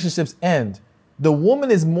some relationships end, the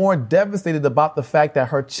woman is more devastated about the fact that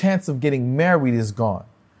her chance of getting married is gone.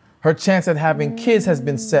 Her chance at having kids has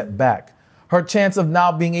been set back. Her chance of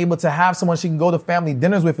now being able to have someone she can go to family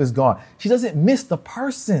dinners with is gone. She doesn't miss the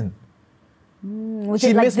person.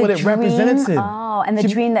 She missed what it represented. Oh, and the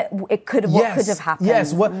dream that it could have happened.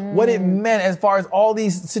 Yes, what it meant as far as all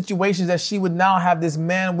these situations that she would now have this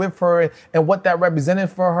man with her and what that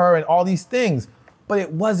represented for her and all these things. But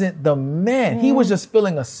it wasn't the man. He was just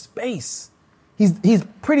filling a space. He's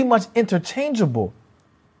pretty much interchangeable.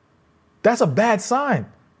 That's a bad sign.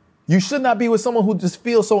 You should not be with someone who just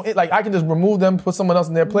feels so, like I can just remove them, put someone else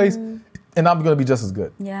in their place, and I'm going to be just as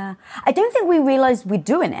good. Yeah. I don't think we realize we're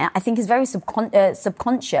doing it. I think it's very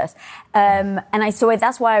subconscious. And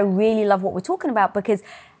that's why I really love what we're talking about, because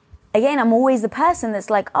again, I'm always the person that's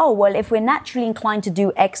like, oh, well, if we're naturally inclined to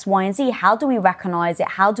do X, Y, and Z, how do we recognize it?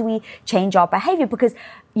 How do we change our behavior? Because,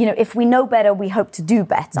 if we know better, we hope to do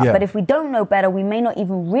better. Yeah. But if we don't know better, we may not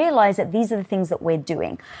even realize that these are the things that we're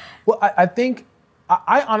doing. Well,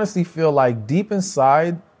 I honestly feel like deep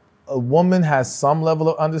inside, a woman has some level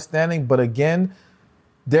of understanding, but again,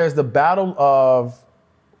 there's the battle of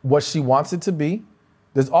what she wants it to be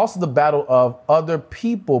There's also the battle of other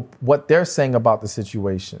people, what they're saying about the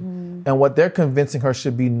situation and what they're convincing her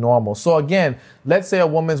should be normal. So again, let's say a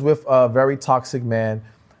woman's with a very toxic man.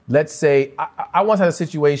 Let's say, I once had a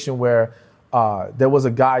situation where there was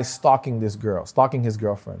a guy stalking his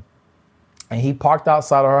girlfriend. And he parked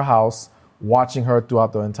outside of her house, watching her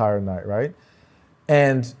throughout the entire night, right?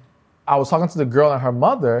 And I was talking to the girl and her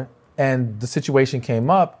mother, and the situation came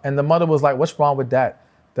up, and the mother was like, what's wrong with that?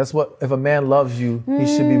 That's what, if a man loves you, he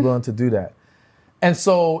should be willing to do that. And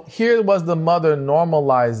so here was the mother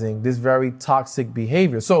normalizing this very toxic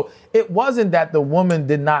behavior. So it wasn't that the woman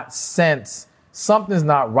did not sense something's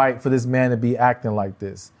not right for this man to be acting like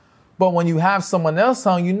this. But when you have someone else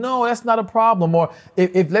telling you, no, that's not a problem, or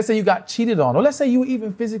if let's say you got cheated on, or let's say you were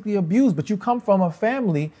even physically abused, but you come from a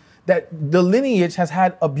family that the lineage has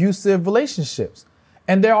had abusive relationships.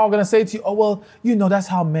 And they're all going to say to you, oh, well, you know, that's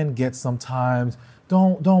how men get sometimes.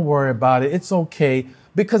 Don't worry about it. It's okay.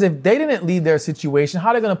 Because if they didn't leave their situation, how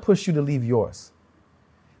are they going to push you to leave yours?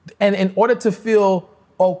 And in order to feel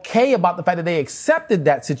okay about the fact that they accepted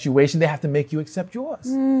that situation, they have to make you accept yours.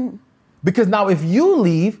 Because now if you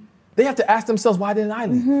leave, they have to ask themselves, why didn't I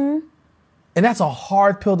leave? And that's a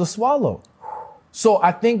hard pill to swallow. So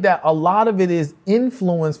I think that a lot of it is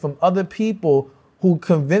influence from other people who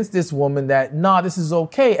convince this woman that, nah, this is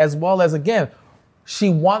okay, as well as, again, she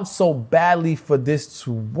wants so badly for this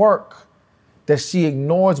to work that she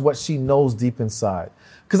ignores what she knows deep inside.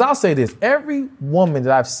 Because I'll say this, every woman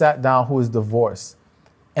that I've sat down who is divorced,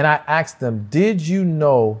 and I asked them, did you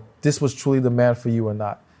know this was truly the man for you or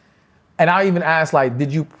not? And I even asked, like,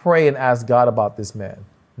 did you pray and ask God about this man?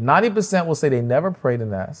 90% will say they never prayed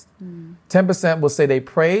and asked. 10% will say they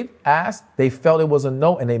prayed, asked, they felt it was a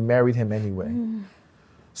no, and they married him anyway.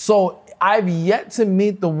 So I've yet to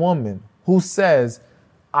meet the woman who says,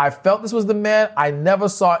 I felt this was the man. I never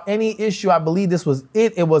saw any issue. I believe this was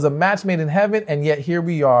it. It was a match made in heaven. And yet here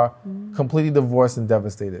we are, completely divorced and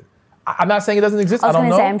devastated. I'm not saying it doesn't exist. I don't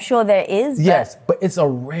know. Say, I'm sure there is. Yes, but it's a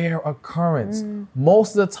rare occurrence.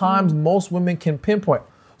 Most of the times, most women can pinpoint.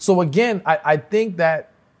 So again, I think that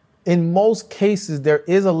in most cases, there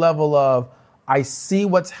is a level of, I see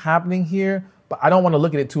what's happening here, but I don't want to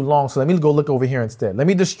look at it too long. So let me go look over here instead. Let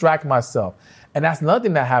me distract myself. And that's another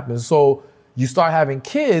thing that happens. So you start having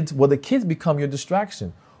kids, well, the kids become your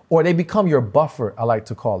distraction, or they become your buffer, I like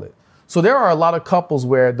to call it. So there are a lot of couples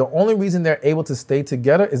where the only reason they're able to stay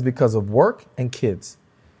together is because of work and kids.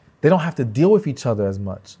 They don't have to deal with each other as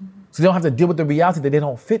much. So they don't have to deal with the reality that they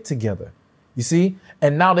don't fit together. You see?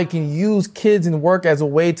 And now they can use kids and work as a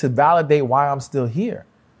way to validate why I'm still here.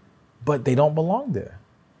 But they don't belong there.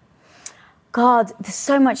 God, there's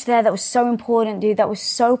so much there that was so important, dude. That was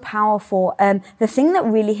so powerful. The thing that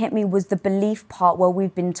really hit me was the belief part where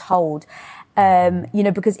we've been told,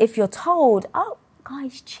 because if you're told, oh,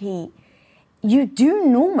 guys cheat, you do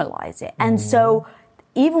normalize it. And so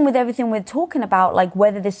even with everything we're talking about, like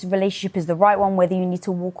whether this relationship is the right one, whether you need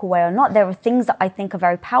to walk away or not, there are things that I think are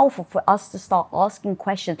very powerful for us to start asking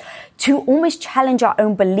questions, to almost challenge our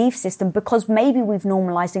own belief system, because maybe we've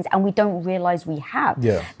normalized things and we don't realize we have.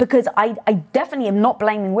 Yeah. Because I definitely am not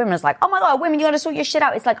blaming women. It's like, oh my God, women, you got to sort your shit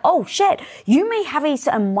out. It's like, oh shit, you may have a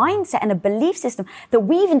certain mindset and a belief system that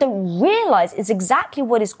we even don't realize is exactly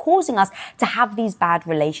what is causing us to have these bad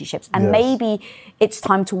relationships. And maybe it's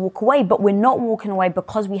time to walk away, but we're not walking away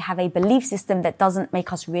because we have a belief system that doesn't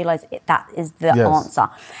make us realize that is the answer.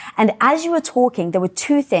 And as you were talking, there were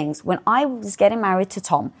two things. When I was getting married to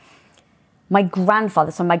Tom, my grandfather,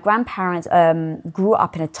 so my grandparents grew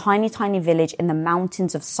up in a tiny, tiny village in the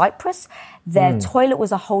mountains of Cyprus. Their toilet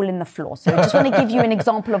was a hole in the floor. So I just want to give you an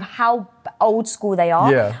example of how old school they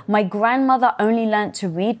are. Yeah. My grandmother only learned to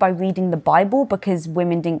read by reading the Bible because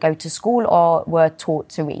women didn't go to school or were taught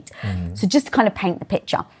to read. So just to kind of paint the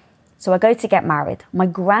picture. So I go to get married. My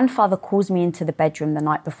grandfather calls me into the bedroom the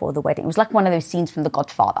night before the wedding. It was like one of those scenes from The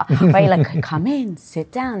Godfather, where he like, come in,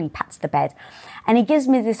 sit down, he pats the bed. And he gives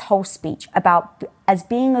me this whole speech about, as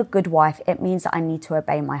being a good wife, it means that I need to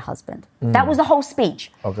obey my husband. That was the whole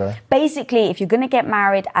speech. Okay. Basically, if you're going to get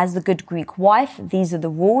married as the good Greek wife, these are the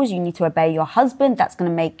rules. You need to obey your husband. That's going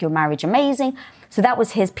to make your marriage amazing. So that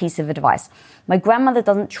was his piece of advice. My grandmother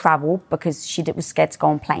doesn't travel because she was scared to go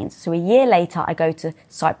on planes. So a year later, I go to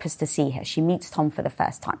Cyprus to see her. She meets Tom for the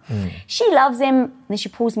first time. She loves him, then she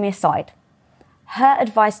pulls me aside. Her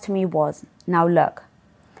advice to me was, now look,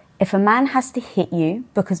 if a man has to hit you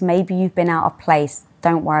because maybe you've been out of place,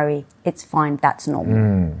 don't worry, it's fine, that's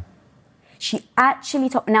normal. She actually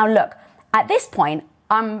told me, now look, at this point,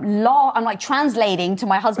 I'm like translating to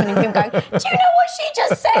my husband and him going, do you know what she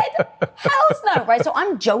just said? Hells no, right? So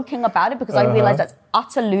I'm joking about it because I realize that's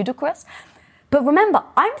utter ludicrous. But remember,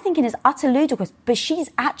 I'm thinking it's utter ludicrous, but she's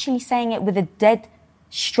actually saying it with a dead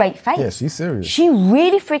straight face. Yeah, she's serious. She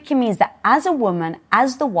really freaking means that as a woman,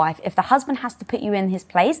 as the wife, if the husband has to put you in his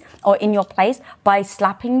place or in your place by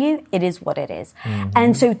slapping you, it is what it is.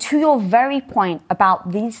 And so to your very point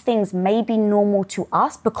about these things may be normal to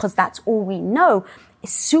us because that's all we know, is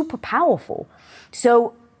super powerful.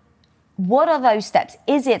 So what are those steps?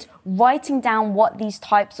 Is it writing down what these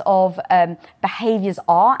types of behaviors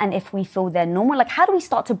are and if we feel they're normal? Like, how do we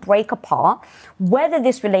start to break apart whether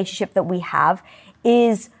this relationship that we have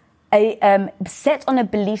is set on a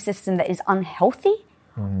belief system that is unhealthy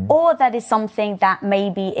or that is something that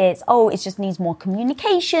maybe it just needs more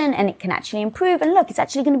communication and it can actually improve. And look, it's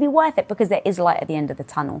actually going to be worth it because there is light at the end of the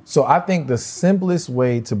tunnel. So I think the simplest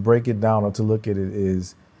way to break it down or to look at it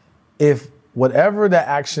is if whatever that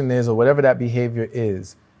action is or whatever that behavior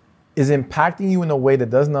is impacting you in a way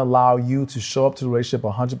that doesn't allow you to show up to the relationship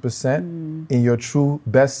 100% in your true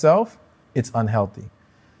best self, it's unhealthy.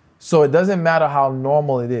 So it doesn't matter how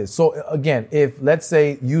normal it is. So again, if let's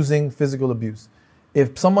say using physical abuse,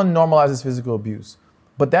 if someone normalizes physical abuse,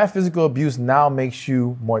 but that physical abuse now makes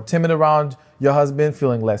you more timid around your husband,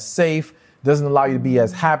 feeling less safe, doesn't allow you to be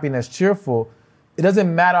as happy and as cheerful, it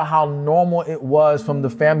doesn't matter how normal it was from the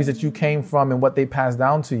families that you came from and what they passed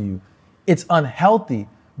down to you. It's unhealthy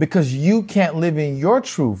because you can't live in your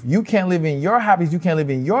truth. You can't live in your happiness. You can't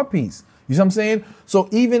live in your peace. You see what I'm saying? So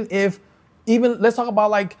even let's talk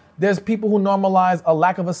about like, there's people who normalize a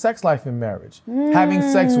lack of a sex life in marriage. Having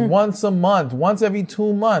sex once a month, once every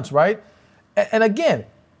 2 months, right? And again,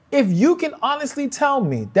 if you can honestly tell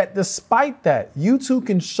me that despite that, you two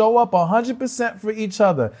can show up 100% for each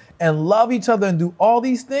other and love each other and do all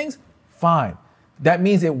these things, fine. That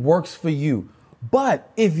means it works for you.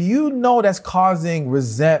 But if you know that's causing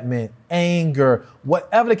resentment, anger,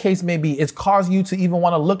 whatever the case may be, it's causing you to even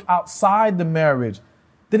want to look outside the marriage,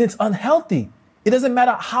 then it's unhealthy. It doesn't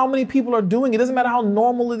matter how many people are doing it. It doesn't matter how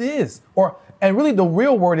normal it is. And really the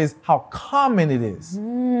real word is how common it is.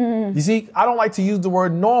 You see, I don't like to use the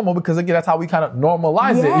word normal because again, that's how we kind of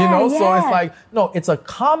normalize it, you know? Yeah. So it's like, no, it's a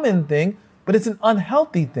common thing, but it's an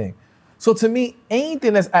unhealthy thing. So to me,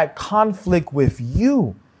 anything that's at conflict with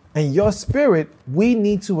you and your spirit, we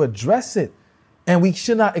need to address it and we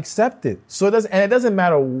should not accept it. So it doesn't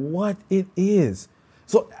matter what it is.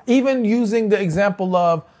 So even using the example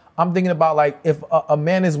of, I'm thinking about like if a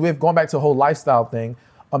man is with, going back to the whole lifestyle thing,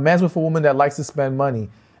 a man's with a woman that likes to spend money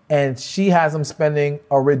and she has him spending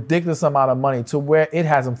a ridiculous amount of money to where it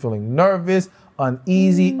has him feeling nervous,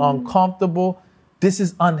 uneasy, uncomfortable. This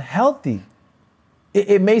is unhealthy.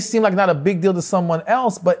 It may seem like not a big deal to someone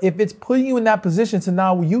else, but if it's putting you in that position to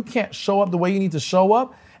now you can't show up the way you need to show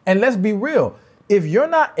up, and let's be real, if you're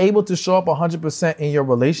not able to show up 100% in your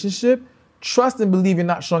relationship, trust and believe you're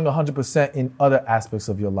not showing 100% in other aspects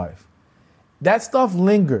of your life. That stuff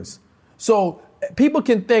lingers. So people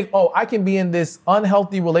can think, oh, I can be in this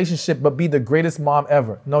unhealthy relationship but be the greatest mom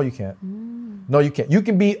ever. No, you can't. No, you can't. You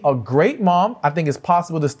can be a great mom. I think it's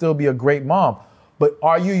possible to still be a great mom. But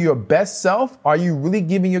are you your best self? Are you really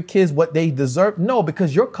giving your kids what they deserve? No,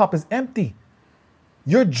 because your cup is empty.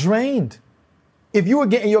 You're drained. If you were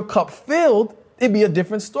getting your cup filled, it'd be a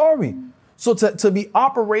different story. So to be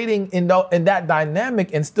operating in that dynamic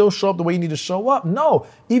and still show up the way you need to show up, no.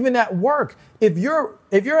 Even at work, if you're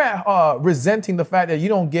resenting the fact that you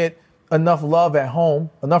don't get enough love at home,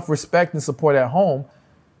 enough respect and support at home,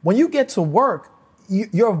 when you get to work,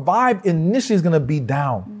 your vibe initially is going to be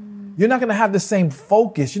down. You're not going to have the same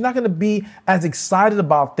focus. You're not going to be as excited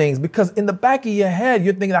about things because in the back of your head,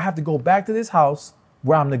 you're thinking, I have to go back to this house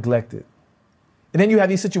where I'm neglected. And then you have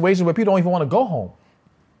these situations where people don't even want to go home.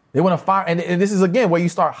 They want to fire. And this is, again, where you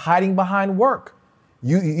start hiding behind work.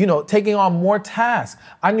 You know, taking on more tasks.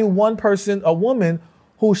 I knew one person, a woman,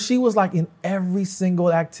 who she was like in every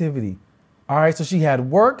single activity. All right. So she had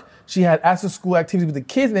work. She had after school activities with the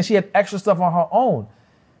kids. And then she had extra stuff on her own.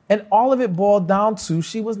 And all of it boiled down to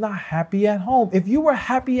she was not happy at home. If you were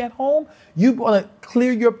happy at home, you want to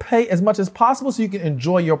clear your plate as much as possible so you can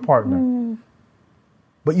enjoy your partner.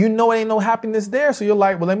 But you know ain't no happiness there. So you're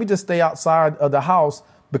like, well, let me just stay outside of the house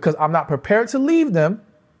because I'm not prepared to leave them,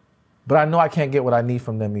 but I know I can't get what I need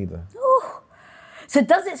from them either. Ooh. So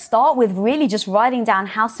does it start with really just writing down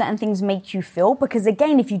how certain things make you feel? Because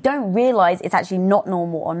again, if you don't realize it's actually not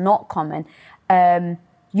normal or not common,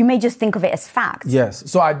 you may just think of it as fact. Yes.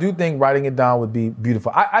 So I do think writing it down would be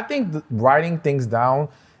beautiful. I think writing things down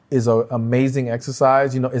is an amazing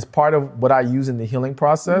exercise. You know, it's part of what I use in the healing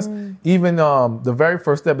process. Even the very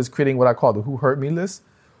first step is creating what I call the who hurt me list,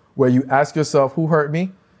 where you ask yourself who hurt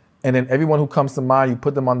me, and then everyone who comes to mind, you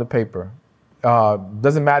put them on the paper.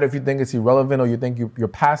 Doesn't matter if you think it's irrelevant or you think you're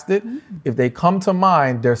past it. If they come to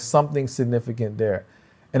mind, there's something significant there.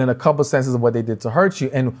 And in a couple senses of what they did to hurt you.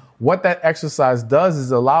 And what that exercise does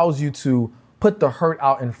is allows you to put the hurt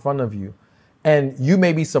out in front of you. And you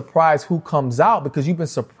may be surprised who comes out because you've been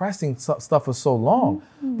suppressing stuff for so long.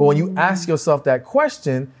 But when you ask yourself that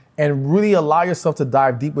question and really allow yourself to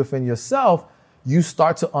dive deep within yourself, you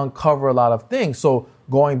start to uncover a lot of things. So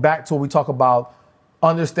going back to what we talk about,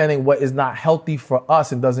 understanding what is not healthy for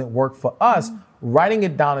us and doesn't work for us, writing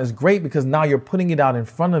it down is great because now you're putting it out in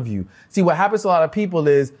front of you. See, what happens to a lot of people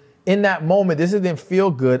is in that moment, this didn't feel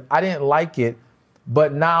good. I didn't like it,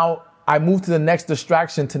 but now I move to the next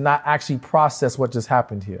distraction to not actually process what just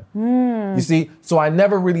happened here. You see, so I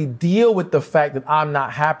never really deal with the fact that I'm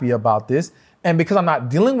not happy about this. And because I'm not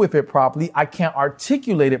dealing with it properly, I can't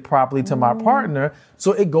articulate it properly to my partner.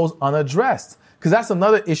 So it goes unaddressed. Because that's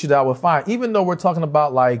another issue that I would find. Even though we're talking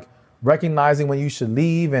about like recognizing when you should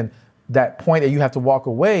leave and that point that you have to walk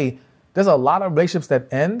away, there's a lot of relationships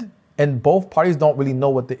that end and both parties don't really know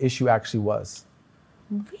what the issue actually was.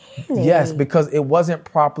 Really? Yes, because it wasn't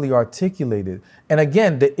properly articulated. And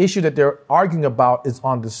again, the issue that they're arguing about is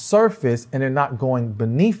on the surface and they're not going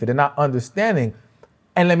beneath it. They're not understanding.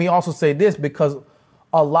 And let me also say this, because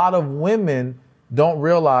a lot of women don't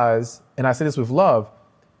realize, and I say this with love,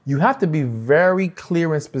 you have to be very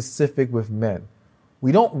clear and specific with men.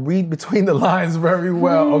 We don't read between the lines very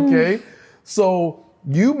well, okay? So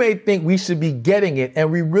you may think we should be getting it,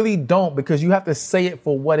 and we really don't because you have to say it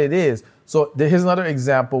for what it is. So here's another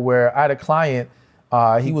example where I had a client,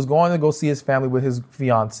 he was going to go see his family with his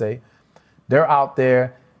fiance. They're out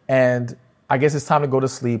there, and I guess it's time to go to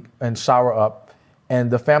sleep and shower up, and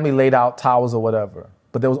the family laid out towels or whatever,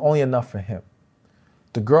 but there was only enough for him.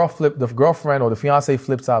 The girlfriend or the fiance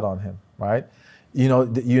flips out on him, right? You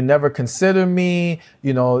know, you never consider me,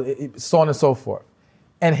 you know, so on and so forth.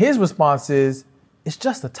 And his response is, it's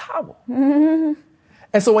just a towel. And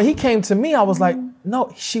so when he came to me, I was like,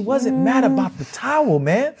 no, she wasn't mad about the towel,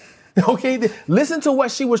 man. Okay, listen to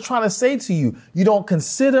what she was trying to say to you. You don't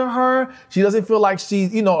consider her. She doesn't feel like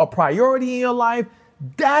she's, you know, a priority in your life.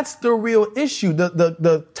 That's the real issue.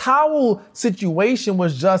 The towel situation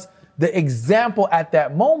was just the example at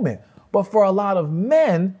that moment. But for a lot of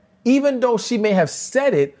men, even though she may have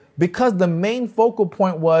said it, because the main focal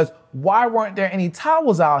point was, why weren't there any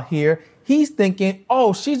towels out here? He's thinking,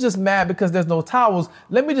 oh, she's just mad because there's no towels.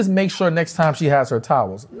 Let me just make sure next time she has her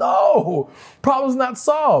towels. No, problem's not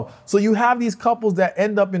solved. So you have these couples that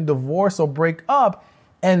end up in divorce or break up,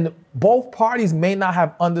 and both parties may not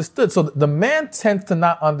have understood. So the man tends to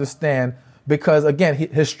not understand because, again,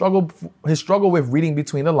 his struggle with reading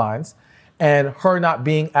between the lines and her not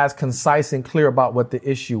being as concise and clear about what the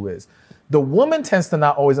issue is. The woman tends to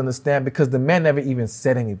not always understand because the man never even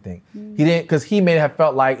said anything. He didn't, because he may have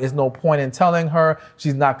felt like there's no point in telling her,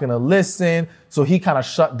 she's not going to listen. So he kind of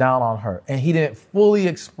shut down on her and he didn't fully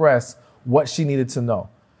express what she needed to know.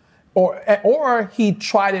 Or he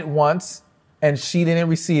tried it once and she didn't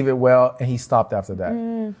receive it well and he stopped after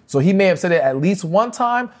that. So he may have said it at least one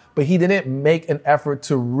time, but he didn't make an effort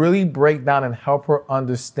to really break down and help her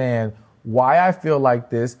understand why I feel like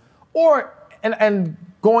this. And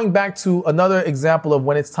going back to another example of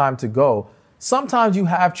when it's time to go, sometimes you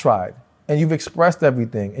have tried and you've expressed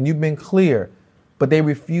everything and you've been clear, but they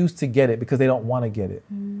refuse to get it because they don't want to get it.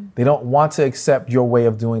 They don't want to accept your way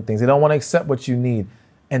of doing things. They don't want to accept what you need.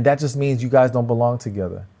 And that just means you guys don't belong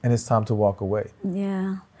together and it's time to walk away.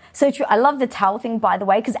 Yeah. So true. I love the towel thing, by the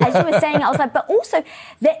way, because as you were saying, I was like, but also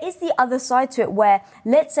there is the other side to it where,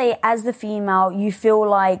 let's say as the female, you feel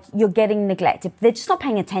like you're getting neglected. They're just not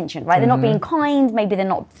paying attention, right? They're not being kind. Maybe they're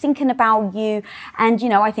not thinking about you. And, you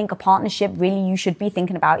know, I think a partnership, really, you should be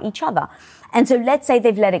thinking about each other. And so let's say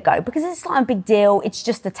they've let it go because it's not a big deal. It's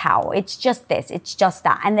just a towel. It's just this. It's just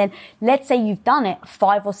that. And then let's say you've done it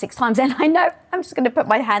 5 or 6 times. And I know I'm just going to put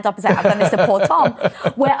my hand up and say I've done this to poor Tom,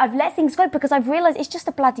 where I've let things go because I've realized it's just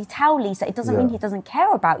a bloody towel, Lisa. It doesn't mean he doesn't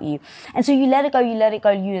care about you. And so you let it go, you let it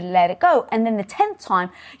go, you let it go. And then the 10th time,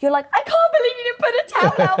 you're like, I can't believe you didn't put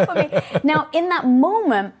a towel out for me. Now, in that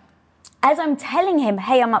moment, as I'm telling him,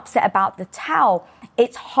 hey, I'm upset about the towel,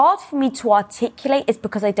 it's hard for me to articulate it's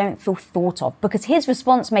because I don't feel thought of. Because his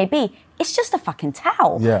response may be, it's just a fucking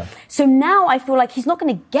towel. Yeah. So now I feel like he's not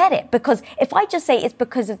going to get it because if I just say it's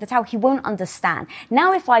because of the towel, he won't understand.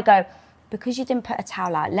 Now if I go, because you didn't put a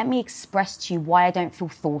towel out, let me express to you why I don't feel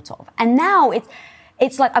thought of. And now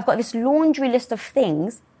it's like I've got this laundry list of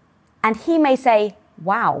things and he may say,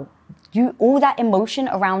 wow, all that emotion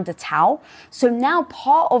around the towel. So now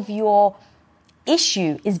part of your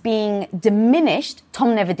issue is being diminished.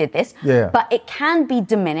 Tom never did this, but it can be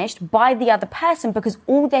diminished by the other person because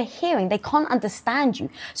all they're hearing, they can't understand you.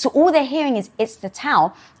 So all they're hearing is it's the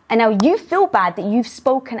towel. And now you feel bad that you've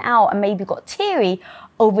spoken out and maybe got teary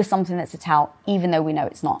over something that's a towel, even though we know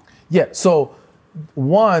it's not. Yeah. So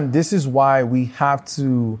one, this is why we have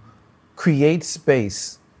to create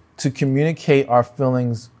space to communicate our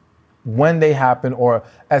feelings when they happen or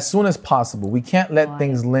as soon as possible. We can't let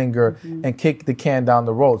things linger and kick the can down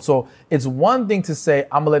the road. So it's one thing to say,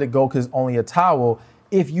 I'm gonna let it go because it's only a towel,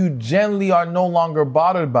 if you generally are no longer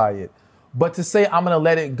bothered by it. But to say, I'm gonna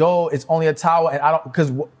let it go, it's only a towel, and I don't,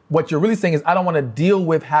 because what you're really saying is, I don't wanna deal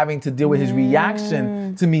with having to deal with his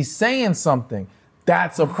reaction to me saying something.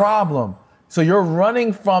 That's a problem. So you're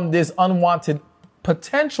running from this unwanted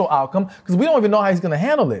potential outcome because we don't even know how he's gonna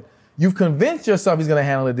handle it. You've convinced yourself he's going to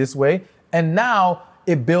handle it this way, and now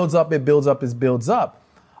it builds up, it builds up, it builds up.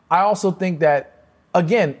 I also think that,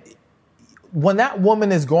 again, when that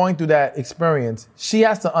woman is going through that experience, she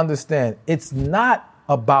has to understand it's not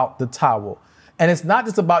about the towel. And it's not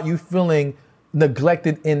just about you feeling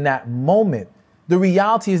neglected in that moment. The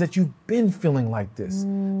reality is that you've been feeling like this.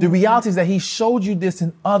 The reality is that he showed you this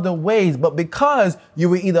in other ways, but because you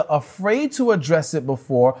were either afraid to address it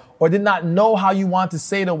before or did not know how you wanted to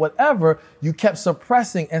say it or whatever, you kept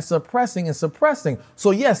suppressing and suppressing and suppressing.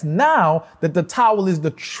 So yes, now that the towel is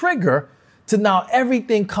the trigger to now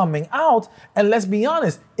everything coming out, and let's be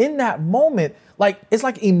honest, in that moment, like it's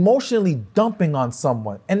like emotionally dumping on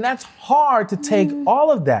someone. And that's hard to take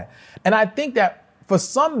all of that. And I think that for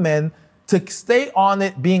some men, to stay on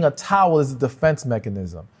it being a towel is a defense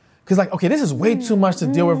mechanism. Because like, okay, this is way too much to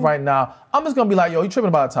deal with right now. I'm just going to be like, yo, you tripping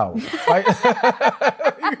about a towel. Right? Because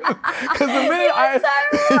the minute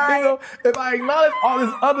if I acknowledge all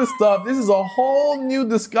this other stuff, this is a whole new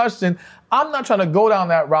discussion. I'm not trying to go down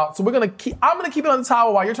that route. So I'm going to keep it on the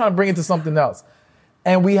towel while you're trying to bring it to something else.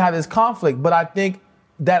 And we have this conflict. But I think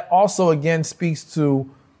that also, again, speaks to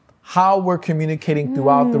how we're communicating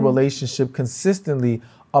throughout the relationship consistently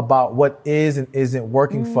about what is and isn't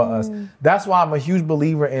working for us. That's why I'm a huge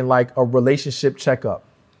believer in like a relationship checkup.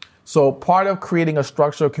 So part of creating a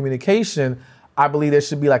structure of communication, I believe there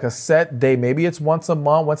should be like a set day. Maybe it's once a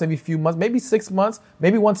month, once every few months, maybe 6 months,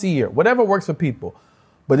 maybe once a year, whatever works for people.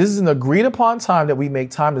 But this is an agreed upon time that we make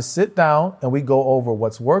time to sit down and we go over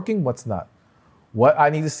what's working, what's not, what I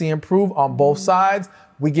need to see improve on both sides.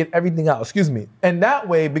 We get everything out, And that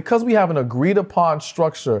way, because we have an agreed upon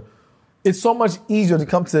structure, it's so much easier to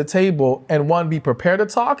come to the table and one, be prepared to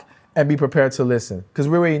talk and be prepared to listen because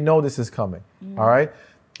we already know this is coming. All right.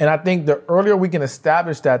 And I think the earlier we can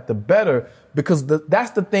establish that, the better, because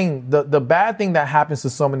that's the thing. The bad thing that happens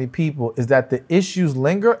to so many people is that the issues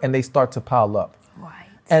linger and they start to pile up. Right.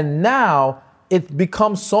 And now it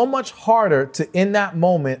becomes so much harder to, in that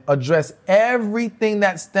moment, address everything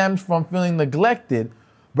that stems from feeling neglected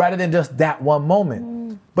rather than just that one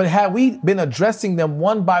moment. But had we been addressing them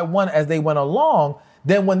one by one as they went along,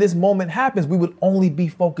 then when this moment happens, we would only be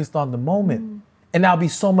focused on the moment. And that'll be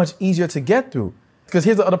so much easier to get through. Because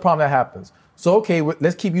here's the other problem that happens. So, okay,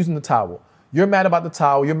 let's keep using the towel. You're mad about the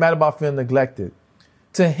towel. You're mad about feeling neglected.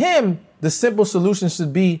 To him, the simple solution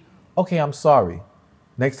should be, okay, I'm sorry.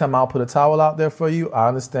 Next time I'll put a towel out there for you. I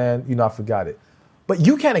understand, I forgot it. But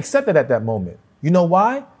you can't accept it at that moment. You know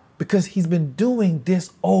why? Because he's been doing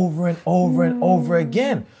this over and over and over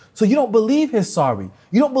again. So you don't believe his sorry.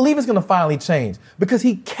 You don't believe it's going to finally change because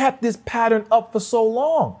he kept this pattern up for so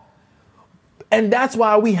long. And that's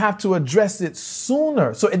why we have to address it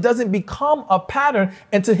sooner so it doesn't become a pattern.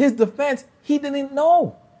 And to his defense, he didn't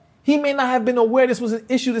know. He may not have been aware this was an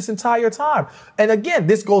issue this entire time. And again,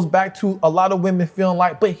 this goes back to a lot of women feeling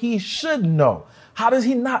like, but he should know. How does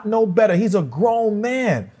he not know better? He's a grown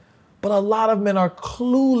man. But a lot of men are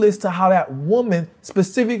clueless to how that woman,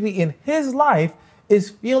 specifically in his life, is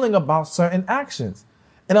feeling about certain actions.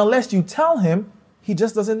 And unless you tell him, he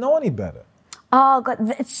just doesn't know any better. Oh, God,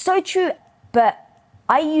 it's so true. But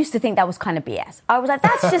I used to think that was kind of BS. I was like,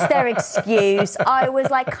 that's just their excuse. I was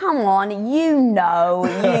like, come on, you know.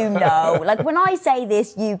 Like, when I say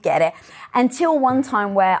this, you get it. Until one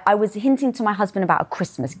time where I was hinting to my husband about a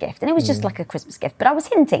Christmas gift. And it was just like a Christmas gift. But I was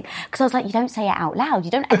hinting. Because I was like, you don't say it out loud.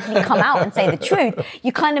 You don't actually come out and say the truth.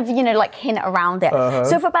 You kind of, like hint around it.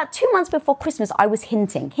 So for about 2 months before Christmas, I was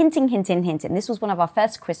hinting. This was one of our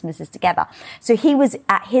first Christmases together. So he was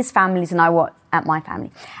at his family's and I was at my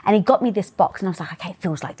family. And he got me this box and I was like, okay, it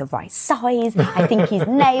feels like the right size. I think he's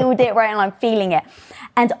nailed it, right? And I'm feeling it.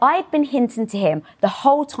 And I'd been hinting to him the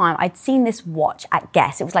whole time. I'd seen this watch at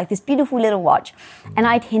Guess. It was like this beautiful little watch. And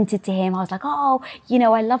I'd hinted to him, I was like, oh, you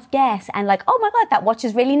know, I love Guess. And like, oh my God, that watch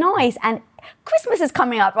is really nice. And Christmas is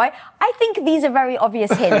coming up, right? I think these are very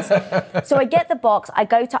obvious hints. So I get the box, I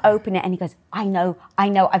go to open it, and he goes, I know,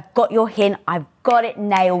 I've got your hint, I've got it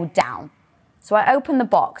nailed down. So I open the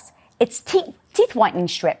box. It's teeth whitening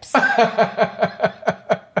strips. I'm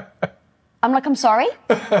like, I'm sorry?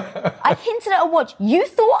 I hinted at a watch. You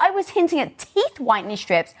thought I was hinting at teeth whitening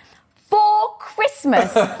strips for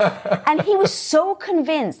Christmas. And he was so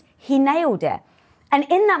convinced he nailed it. And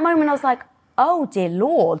in that moment, I was like, oh, dear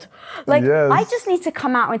Lord. Like, yes. I just need to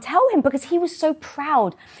come out and tell him because he was so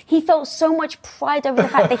proud. He felt so much pride over the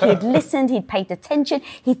fact that he had listened, he'd paid attention,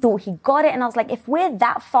 he thought he got it. And I was like, if we're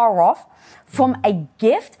that far off from a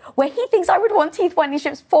gift where he thinks I would want teeth whitening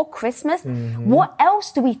strips for Christmas, what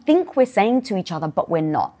else do we think we're saying to each other, but we're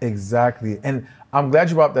not? Exactly. And I'm glad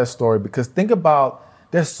you brought up that story because think about,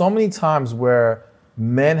 there's so many times where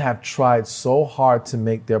men have tried so hard to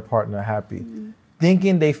make their partner happy,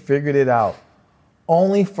 thinking they figured it out,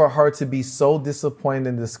 only for her to be so disappointed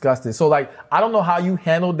and disgusted. So, like, I don't know how you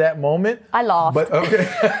handled that moment. I laughed. But, okay.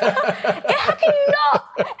 How can you not?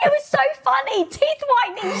 It was so funny. Teeth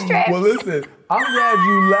whitening strips. Well, listen, I'm glad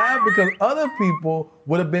you laughed because other people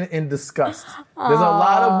would have been in disgust. There's a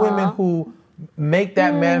lot of women who make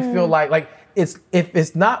that man feel like if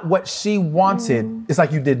it's not what she wanted, it's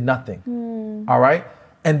like you did nothing. All right?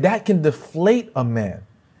 And that can deflate a man.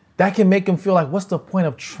 That can make him feel like, what's the point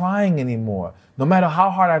of trying anymore? No matter how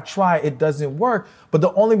hard I try, it doesn't work. But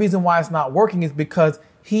the only reason why it's not working is because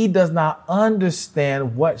he does not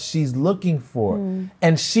understand what she's looking for.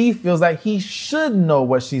 And she feels like he should know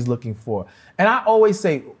what she's looking for. And I always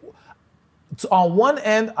say, on one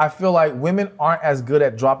end, I feel like women aren't as good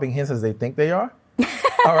at dropping hints as they think they are.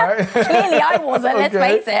 All right? Clearly I wasn't, let's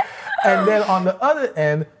face it. And then on the other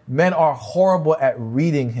end, men are horrible at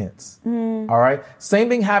reading hints. All right? Same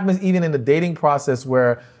thing happens even in the dating process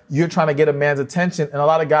where you're trying to get a man's attention and a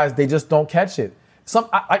lot of guys, they just don't catch it.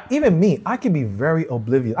 Even me, I can be very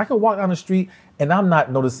oblivious. I can walk down the street and I'm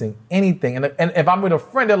not noticing anything. And if I'm with a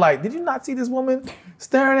friend, they're like, did you not see this woman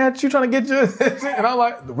staring at you, trying to get your attention? And I'm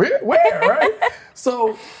like, where, right?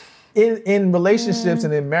 So in relationships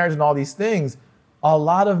and in marriage and all these things, a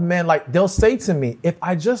lot of men, like, they'll say to me, if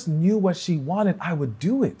I just knew what she wanted, I would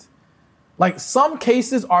do it. Like, some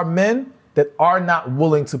cases are men that are not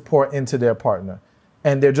willing to pour into their partner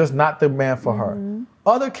and they're just not the man for her.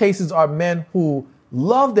 Other cases are men who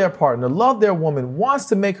love their partner, love their woman, wants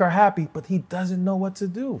to make her happy, but he doesn't know what to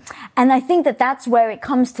do. And I think that that's where it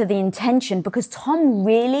comes to the intention because Tom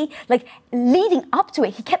really, like, leading up to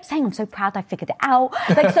it, he kept saying, I'm so proud I figured it out.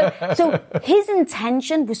 Like, so his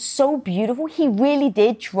intention was so beautiful. He really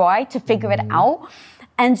did try to figure it out.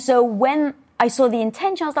 And so when I saw the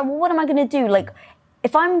intention, I was like, well, what am I going to do? Like,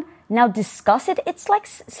 if I'm now disgusted, it's like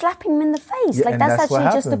slapping him in the face. Yeah, like that's actually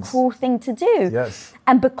just a cruel thing to do. Yes.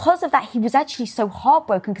 And because of that, he was actually so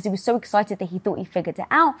heartbroken because he was so excited that he thought he figured it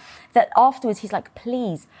out that afterwards he's like,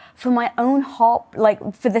 please, for my own heart,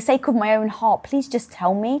 like for the sake of my own heart, please just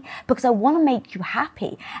tell me because I want to make you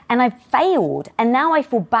happy. And I failed. And now I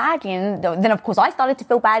feel badly. And then of course I started to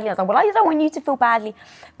feel badly. I was like, well, I don't want you to feel badly.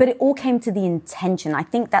 But it all came to the intention. I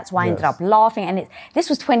think that's why I ended up laughing. And this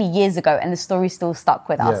was 20 years ago and the story still stuck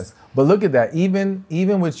with us. Yes. But look at that. Even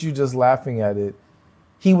with you just laughing at it,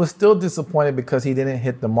 he was still disappointed because he didn't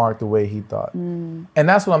hit the mark the way he thought. And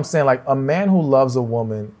that's what I'm saying. Like, a man who loves a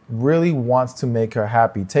woman really wants to make her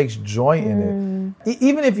happy, takes joy in it.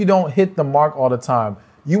 Even if you don't hit the mark all the time,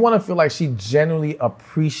 you want to feel like she genuinely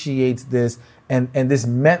appreciates this and this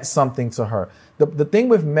meant something to her. The thing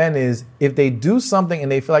with men is if they do something and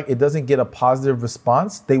they feel like it doesn't get a positive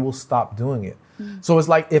response, they will stop doing it. So it's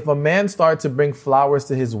like if a man started to bring flowers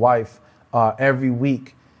to his wife every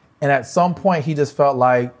week, and at some point he just felt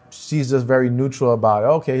like she's just very neutral about it.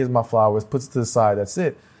 Okay, here's my flowers, puts it to the side, that's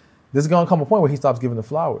it. There's going to come a point where he stops giving the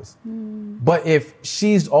flowers. But if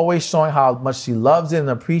she's always showing how much she loves it and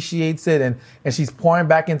appreciates it and she's pouring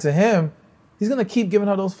back into him, he's going to keep giving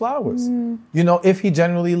her those flowers, you know, if he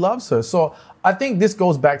genuinely loves her. So I think this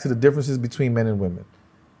goes back to the differences between men and women.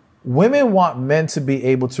 Women want men to be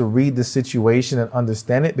able to read the situation and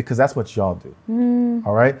understand it because that's what y'all do.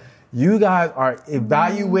 All right? You guys are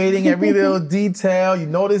evaluating every little detail. You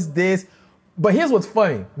notice this. But here's what's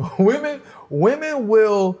funny. Women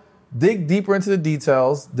will dig deeper into the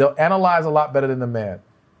details. They'll analyze a lot better than the man.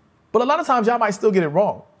 But a lot of times y'all might still get it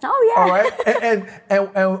wrong. Oh, yeah. All right?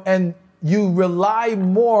 And you rely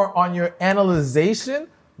more on your analyzation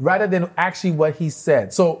rather than actually what he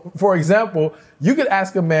said. So, for example, you could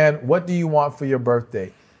ask a man, what do you want for your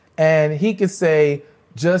birthday? And he could say,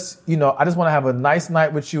 I just want to have a nice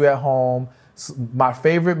night with you at home, my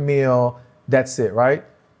favorite meal, that's it, right?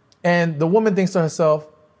 And the woman thinks to herself,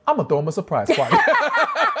 I'm going to throw him a surprise party.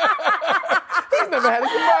 He's never had a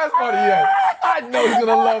surprise party yet. I know he's going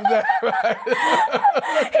to love that, right?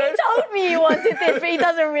 He told me he wanted this, but he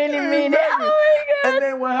doesn't really mean it. Oh my God. And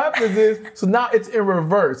then what happens is, so now it's in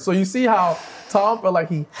reverse. So you see how Tom felt like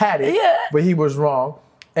he had it, but he was wrong.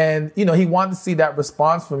 And, he wanted to see that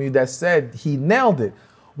response from you that said he nailed it.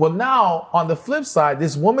 Well, now, on the flip side,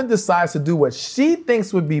 this woman decides to do what she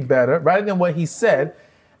thinks would be better rather than what he said.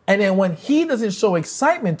 And then when he doesn't show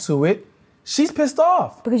excitement to it, she's pissed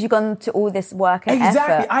off. Because you've gone to all this work and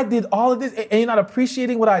Exactly. effort. I did all of this, and you're not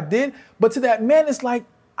appreciating what I did. But to that man, it's like,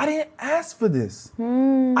 I didn't ask for this.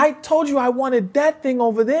 I told you I wanted that thing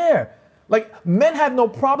over there. Like, men have no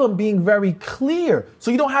problem being very clear.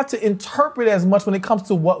 So you don't have to interpret as much when it comes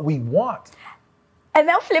to what we want. And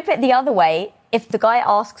they'll flip it the other way. If the guy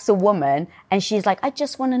asks a woman and she's like, I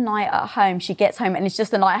just want a night at home, she gets home and it's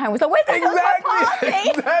just a night at home. It's like, where's the party?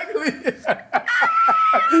 Exactly.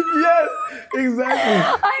 Yes,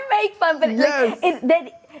 exactly. I make fun, but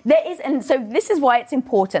yes. There is, and so this is why it's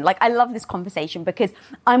important. Like, I love this conversation because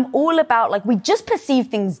I'm all about, like, we just perceive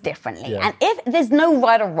things differently. Yeah. And if there's no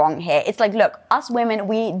right or wrong here, it's like, look, us women,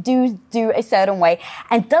 we do a certain way.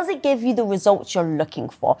 And does it give you the results you're looking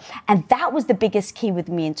for? And that was the biggest key with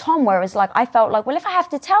me and Tom, where it's like, I felt like, well, if I have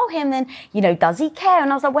to tell him, then, does he care?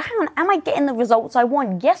 And I was like, well, hang on, am I getting the results I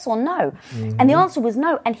want? Yes or no? Mm-hmm. And the answer was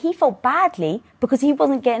no. And he felt badly because he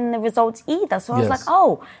wasn't getting the results either. So I was like,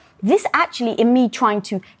 oh, this actually, in me trying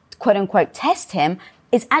to, quote unquote, test him,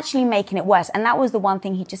 is actually making it worse. And that was the one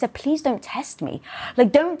thing he just said, please don't test me.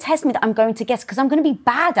 Like, don't test me that I'm going to guess because I'm going to be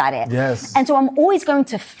bad at it. Yes. And so I'm always going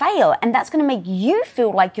to fail. And that's going to make you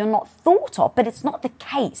feel like you're not thought of, but it's not the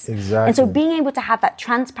case. Exactly. And so being able to have that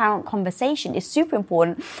transparent conversation is super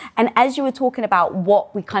important. And as you were talking about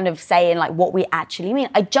what we kind of say and like what we actually mean,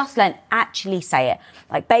 I just learned actually say it.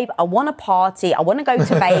 Like, babe, I want a party. I want to go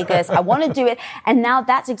to Vegas. I want to do it. And now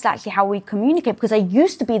that's exactly how we communicate, because I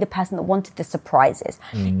used to be the person that wanted the surprises.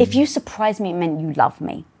 If you surprise me, it meant you love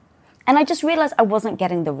me. And I just realized I wasn't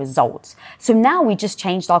getting the results. So now we just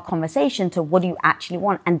changed our conversation to what do you actually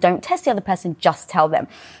want? And don't test the other person, just tell them.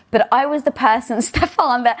 But I was the person,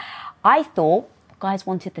 Stephan, that I thought guys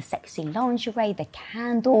wanted the sexy lingerie, the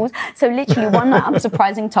candles. So literally one night I'm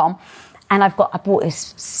surprising Tom. And I bought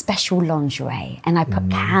this special lingerie and I put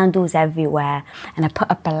candles everywhere and I put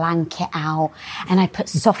a blanket out and I put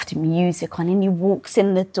soft music on and he walks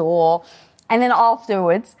in the door. And then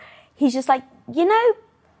afterwards, he's just like,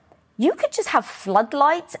 you could just have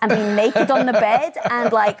floodlights and be naked on the bed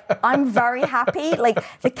and like, I'm very happy. Like,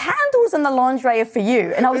 the candles and the lingerie are for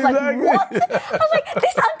you. And I was like, what? I was like,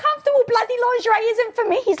 this uncomfortable bloody lingerie isn't for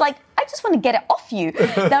me. He's like, I just want to get it off you.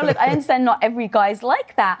 Now, look, I understand not every guy's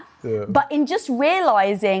like that. Yeah. But in just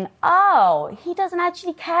realizing, he doesn't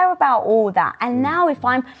actually care about all that. And now if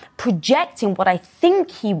I'm projecting what I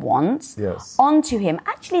think he wants onto him,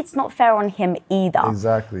 actually it's not fair on him either.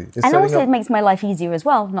 Exactly. And also it makes my life easier as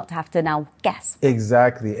well, not to have to now guess.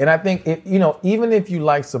 Exactly. And I think, even if you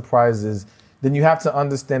like surprises, then you have to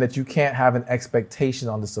understand that you can't have an expectation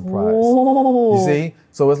on the surprise. Ooh. You see?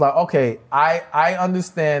 So it's like, okay, I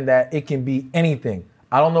understand that it can be anything.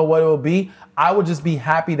 I don't know what it will be. I would just be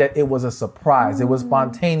happy that it was a surprise. It was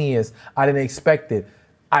spontaneous. I didn't expect it.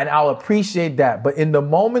 And I'll appreciate that. But in the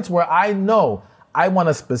moments where I know I want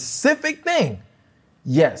a specific thing,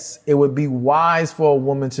 yes, it would be wise for a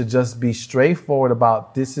woman to just be straightforward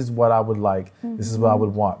about, this is what I would like. This is what I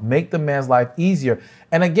would want. Make the man's life easier.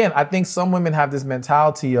 And again, I think some women have this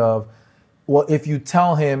mentality of, well, if you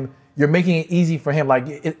tell him, you're making it easy for him. Like,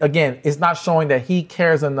 it's not showing that he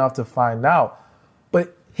cares enough to find out.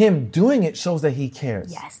 But him doing it shows that he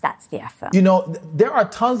cares. Yes, that's the effort. There are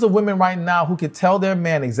tons of women right now who could tell their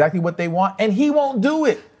man exactly what they want, and he won't do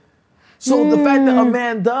it. So the fact that a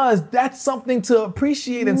man does, that's something to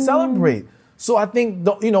appreciate and celebrate. So I think,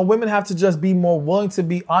 women have to just be more willing to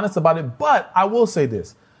be honest about it. But I will say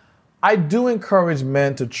this. I do encourage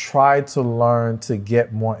men to try to learn to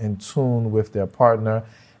get more in tune with their partner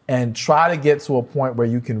and try to get to a point where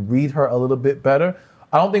you can read her a little bit better.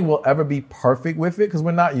 I don't think we'll ever be perfect with it because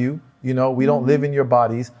we're not you. We don't live in your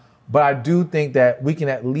bodies. But I do think that we can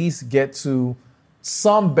at least get to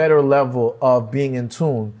some better level of being in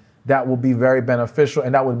tune that will be very beneficial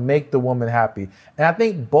and that would make the woman happy. And I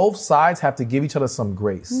think both sides have to give each other some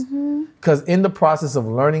grace. Because in the process of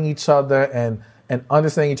learning each other and and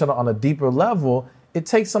understanding each other on a deeper level, it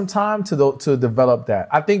takes some time to develop that.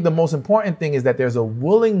 I think the most important thing is that there's a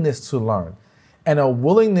willingness to learn and a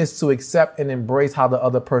willingness to accept and embrace how the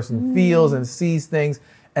other person feels and sees things,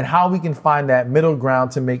 and how we can find that middle ground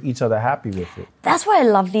to make each other happy with it. That's why I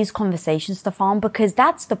love these conversations, Stephan, because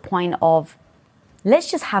that's the point of, let's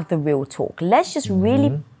just have the real talk. Let's just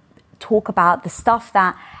really talk about the stuff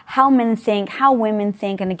that how men think, how women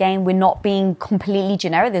think. And again, we're not being completely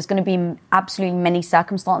generic. There's going to be absolutely many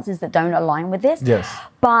circumstances that don't align with this. Yes.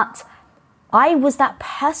 But I was that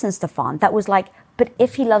person, Stephan, that was like, but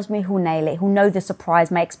if he loves me, he'll nail it. He'll know the surprise.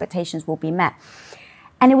 My expectations will be met.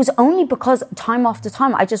 And it was only because time after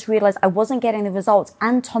time, I just realized I wasn't getting the results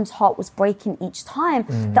and Tom's heart was breaking each time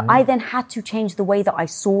that I then had to change the way that I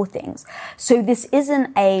saw things. So this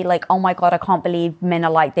isn't a like, oh my God, I can't believe men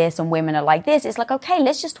are like this and women are like this. It's like, okay,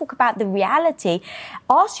 let's just talk about the reality.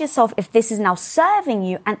 Ask yourself if this is now serving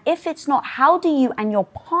you. And if it's not, how do you and your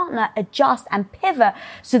partner adjust and pivot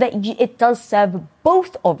so that it does serve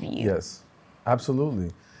both of you? Yes,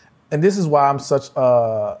 absolutely. And this is why I'm such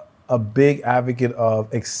a big advocate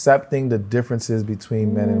of accepting the differences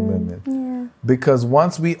between men and women. Yeah. Because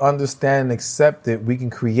once we understand and accept it, we can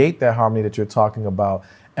create that harmony that you're talking about,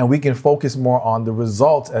 and we can focus more on the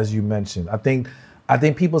results, as you mentioned. I think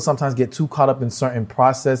people sometimes get too caught up in certain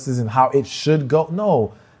processes and how it should go.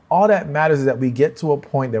 No, all that matters is that we get to a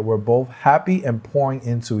point that we're both happy and pouring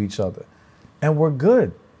into each other, and we're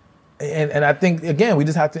good. And I think, again, we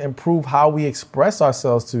just have to improve how we express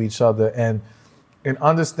ourselves to each other, and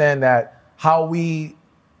understand that how we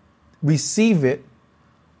receive it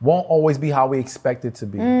won't always be how we expect it to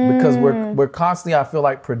be, because we're constantly, I feel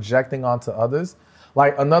like, projecting onto others.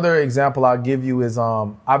 Like, another example I'll give you is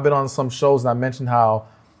I've been on some shows and I mentioned how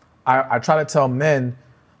I try to tell men,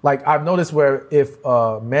 like, I've noticed where if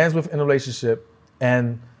a man's in a relationship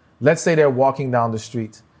and let's say they're walking down the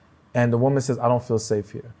street and the woman says, I don't feel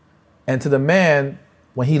safe here. And to the man,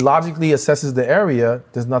 when he logically assesses the area,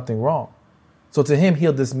 there's nothing wrong. So to him,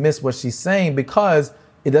 he'll dismiss what she's saying because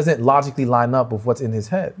it doesn't logically line up with what's in his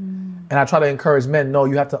head. And I try to encourage men, no,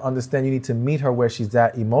 you have to understand you need to meet her where she's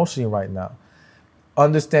at emotionally right now.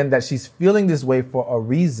 Understand that she's feeling this way for a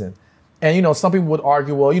reason. And, you know, some people would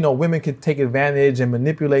argue, well, you know, women can take advantage and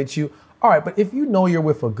manipulate you. All right, but if you know you're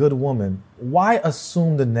with a good woman, why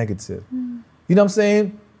assume the negative? You know what I'm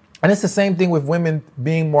saying? And it's the same thing with women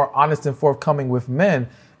being more honest and forthcoming with men.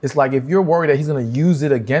 It's like, if you're worried that he's going to use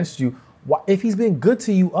it against you, if he's been good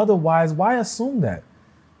to you otherwise, why assume that?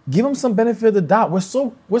 Give him some benefit of the doubt. We're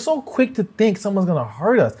so quick to think someone's going to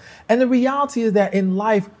hurt us. And the reality is that in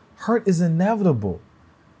life, hurt is inevitable.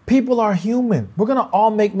 People are human. We're going to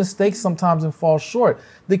all make mistakes sometimes and fall short.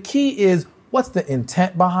 The key is, what's the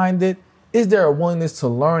intent behind it? Is there a willingness to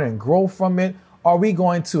learn and grow from it? Are we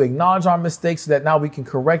going to acknowledge our mistakes so that now we can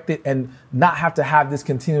correct it and not have to have this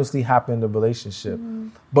continuously happen in the relationship?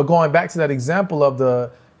 But going back to that example of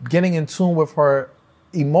the getting in tune with her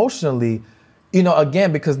emotionally, you know,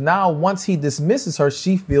 again, because now once he dismisses her,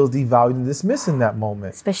 she feels devalued and dismissed in that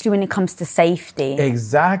moment. Especially when it comes to safety.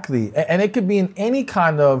 Exactly. And it could be in any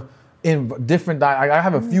kind of, in different, I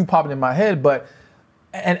have a few popping in my head, but,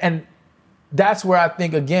 and that's where I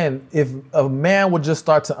think, again, if a man would just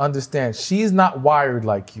start to understand she's not wired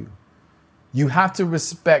like you, you have to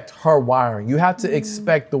respect her wiring. You have to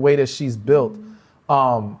expect the way that she's built.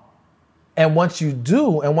 And once you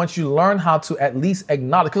do, and once you learn how to at least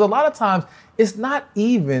acknowledge, because a lot of times it's not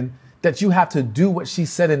even that you have to do what she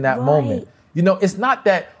said in that moment. You know, it's not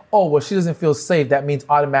that, oh, well, she doesn't feel safe. That means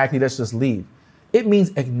automatically let's just leave. It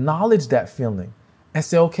means acknowledge that feeling and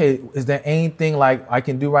say, okay, is there anything like I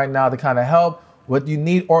can do right now to kind of help? What do you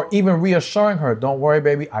need? Or even reassuring her, don't worry,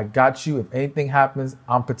 baby, I got you. If anything happens,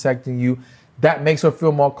 I'm protecting you. That makes her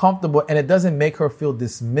feel more comfortable, and it doesn't make her feel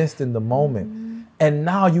dismissed in the moment. And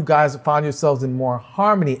now you guys find yourselves in more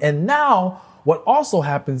harmony. And now what also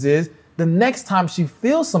happens is the next time she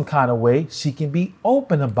feels some kind of way, she can be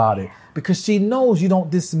open about it because she knows you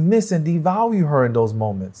don't dismiss and devalue her in those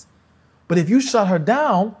moments. But if you shut her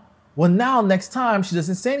down, well, now next time she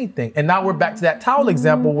doesn't say anything. And now we're back to that towel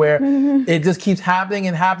example where it just keeps happening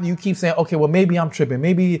and happening. You keep saying, okay, well, maybe I'm tripping.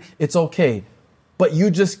 Maybe it's okay. But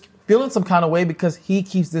you just feeling some kind of way because he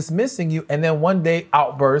keeps dismissing you. And then one day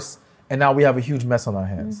outbursts. And now we have a huge mess on our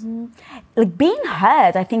hands. Like, being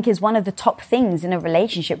heard, I think, is one of the top things in a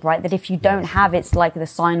relationship, right? That if you don't have, it's like the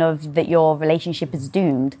sign of that your relationship is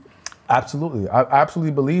doomed. Absolutely. I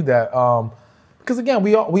absolutely believe that. Because again,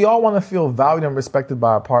 we all want to feel valued and respected by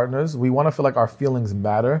our partners. We want to feel like our feelings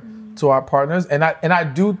matter to our partners. And I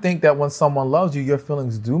do think that when someone loves you, your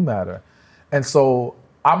feelings do matter. And so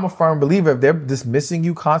I'm a firm believer if they're dismissing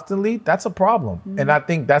you constantly, that's a problem. And I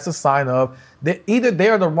think that's a sign of that either they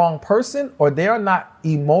are the wrong person or they are not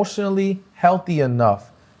emotionally healthy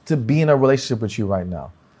enough to be in a relationship with you right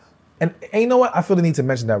now. And you know what? I feel the need to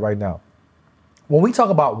mention that right now. When we talk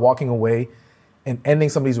about walking away and ending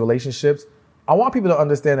some of these relationships, I want people to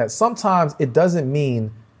understand that sometimes it doesn't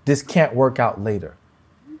mean this can't work out later.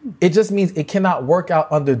 It just means it cannot work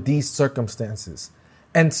out under these circumstances.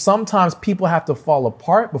 And sometimes people have to fall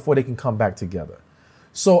apart before they can come back together.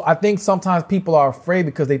 So I think sometimes people are afraid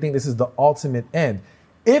because they think this is the ultimate end.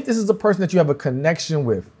 If this is a person that you have a connection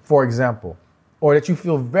with, for example, or that you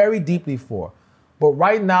feel very deeply for, but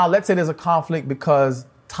right now, let's say there's a conflict because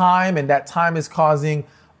time, and that time is causing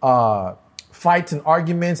fights and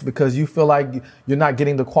arguments because you feel like you're not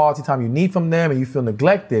getting the quality time you need from them and you feel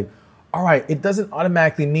neglected. All right, it doesn't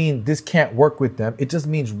automatically mean this can't work with them. It just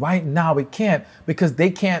means right now it can't because they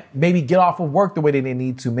can't maybe get off of work the way that they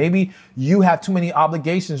need to. Maybe you have too many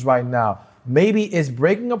obligations right now. Maybe it's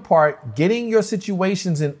breaking apart, getting your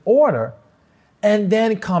situations in order, and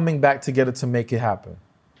then coming back together to make it happen.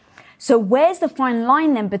 So where's the fine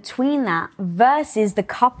line then between that versus the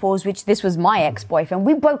couples, which this was my ex-boyfriend.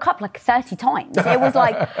 We broke up like 30 times. It was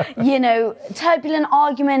like, turbulent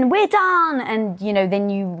argument, we're done. And, then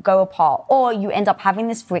you go apart or you end up having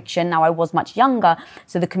this friction. Now I was much younger.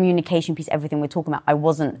 So the communication piece, everything we're talking about, I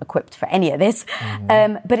wasn't equipped for any of this.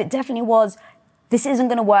 But it definitely was, this isn't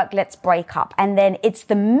going to work, let's break up. And then it's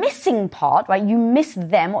the missing part, right? You miss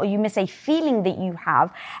them or you miss a feeling that you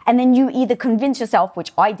have. And then you either convince yourself,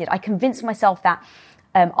 which I did, I convinced myself that,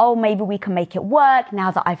 maybe we can make it work.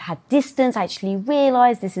 Now that I've had distance, I actually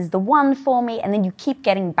realize this is the one for me. And then you keep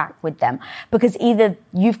getting back with them because either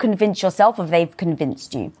you've convinced yourself or they've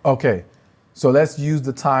convinced you. Okay, so let's use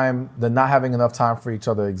the not having enough time for each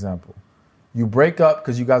other example. You break up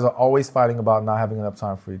because you guys are always fighting about not having enough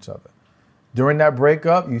time for each other. During that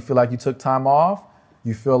breakup, you feel like you took time off.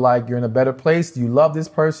 You feel like you're in a better place. You love this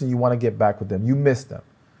person. You want to get back with them. You miss them.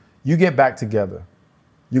 You get back together.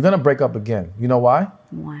 You're going to break up again. You know why?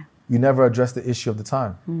 Why? You never addressed the issue of the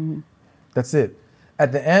time. That's it.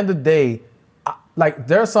 At the end of the day,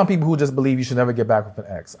 there are some people who just believe you should never get back with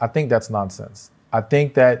an ex. I think that's nonsense. I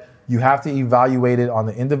think that you have to evaluate it on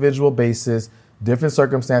an individual basis. Different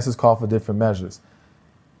circumstances call for different measures.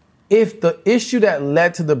 If the issue that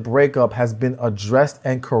led to the breakup has been addressed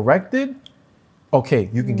and corrected, okay,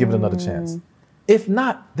 you can give it another chance. If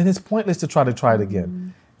not, then it's pointless to try it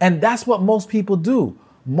again. And that's what most people do.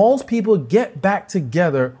 Most people get back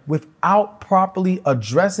together without properly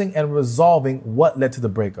addressing and resolving what led to the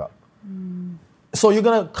breakup. So you're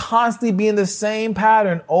going to constantly be in the same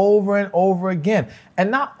pattern over and over again. And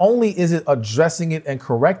not only is it addressing it and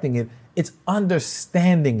correcting it, it's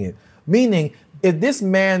understanding it. Meaning, if this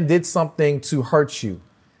man did something to hurt you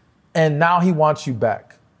and now he wants you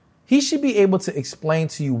back, he should be able to explain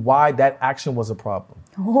to you why that action was a problem.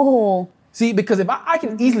 Oh. See, because if I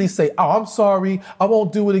can easily say, I'm sorry, I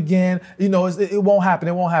won't do it again. It won't happen.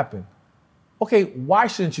 It won't happen. Okay, why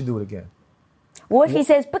shouldn't you do it again? What if he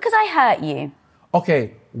says, because I hurt you?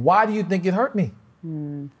 Okay, why do you think it hurt me?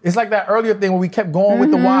 It's like that earlier thing where we kept going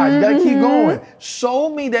with the why. You got to keep going.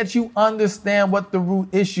 Show me that you understand what the root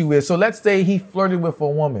issue is. So let's say he flirted with a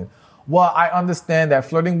woman. Well, I understand that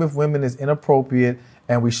flirting with women is inappropriate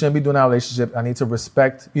and we shouldn't be doing our relationship. I need to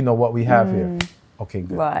respect, what we have here. Okay,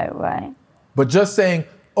 good. Right. But just saying,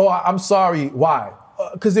 oh, I'm sorry. Why?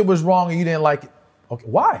 Because it was wrong and you didn't like it. Okay,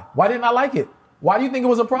 why? Why didn't I like it? Why do you think it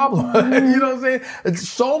was a problem? You know what I'm saying?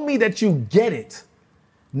 Show me that you get it.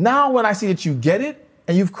 Now, when I see that you get it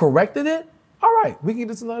and you've corrected it, all right, we can give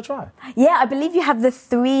this another try. Yeah, I believe you have the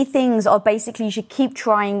 3 things of basically you should keep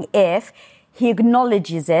trying if he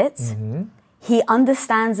acknowledges it, he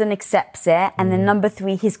understands and accepts it, and then number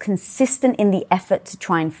 3, he's consistent in the effort to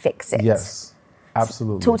try and fix it. Yes,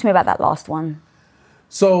 absolutely. Talk to me about that last one.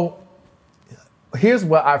 So here's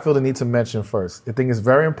what I feel the need to mention first. I think it's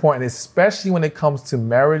very important, especially when it comes to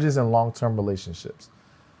marriages and long-term relationships.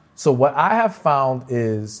 So what I have found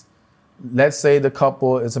is, let's say the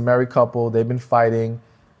couple is a married couple, they've been fighting.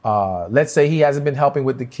 Let's say he hasn't been helping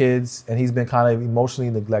with the kids and he's been kind of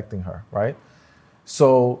emotionally neglecting her, right?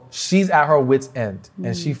 So she's at her wit's end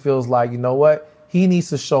and she feels like, you know what? He needs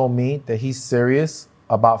to show me that he's serious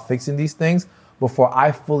about fixing these things before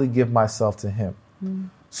I fully give myself to him.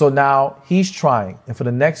 So now he's trying. And for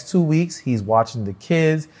the next 2 weeks, he's watching the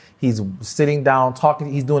kids. He's sitting down,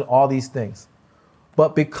 talking. He's doing all these things.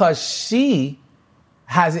 But because she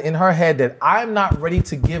has it in her head that I'm not ready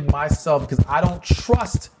to give myself because I don't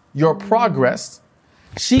trust your progress,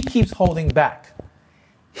 she keeps holding back.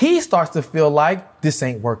 He starts to feel like this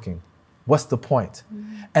ain't working. What's the point?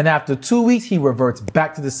 And after 2 weeks, he reverts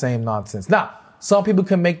back to the same nonsense. Now, some people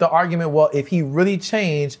can make the argument, well, if he really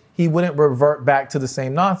changed, he wouldn't revert back to the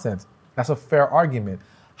same nonsense. That's a fair argument.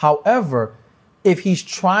 However, if he's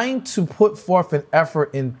trying to put forth an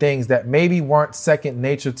effort in things that maybe weren't second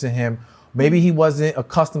nature to him, maybe he wasn't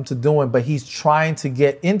accustomed to doing, but he's trying to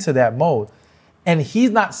get into that mode, and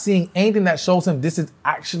he's not seeing anything that shows him this is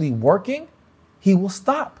actually working, he will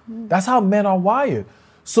stop. That's how men are wired.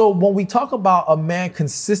 So when we talk about a man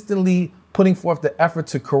consistently putting forth the effort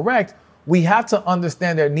to correct, we have to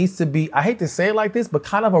understand there needs to be, I hate to say it like this, but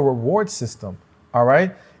kind of a reward system, all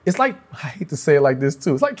right? It's like, I hate to say it like this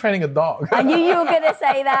too, it's like training a dog. I knew you were going to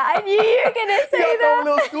say that. I knew you were going to say you that.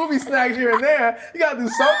 Throw little Scooby snacks here and there. You got to do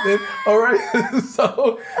something, all right?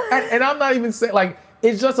 So, and I'm not even saying, like,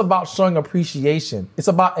 it's just about showing appreciation. It's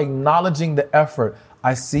about acknowledging the effort.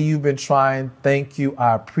 I see you've been trying. Thank you.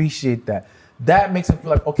 I appreciate that. That makes him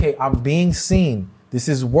feel like, okay, I'm being seen. This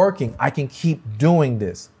is working. I can keep doing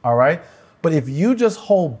this. All right. But if you just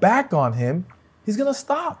hold back on him, he's going to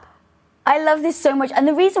stop. I love this so much. And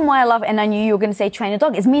the reason why I love it, and I knew you were going to say train a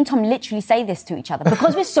dog, is me and Tom literally say this to each other.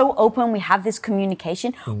 Because we're so open, we have this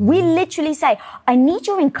communication. We literally say, I need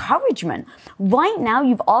your encouragement. Right now,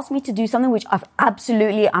 you've asked me to do something which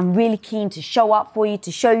I'm really keen to show up for you,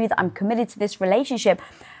 to show you that I'm committed to this relationship.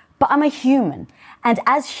 But I'm a human. And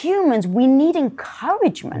as humans, we need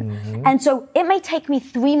encouragement. And so it may take me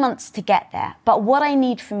 3 months to get there. But what I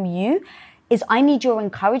need from you is I need your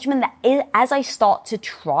encouragement that as I start to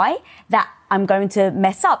try, that I'm going to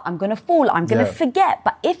mess up, I'm going to fall, I'm going to forget.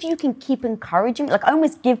 But if you can keep encouraging, like I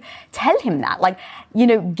almost tell him that, like, you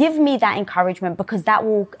know, give me that encouragement because that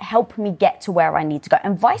will help me get to where I need to go.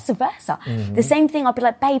 And vice versa. The same thing, I'll be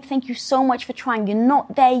like, babe, thank you so much for trying. You're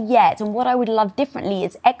not there yet. And what I would love differently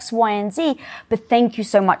is X, Y, and Z, but thank you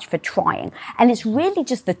so much for trying. And it's really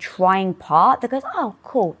just the trying part that goes, oh,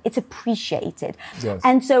 cool, it's appreciated. Yes.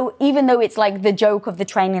 And so even though it's like the joke of the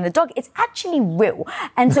training the dog, it's actually real.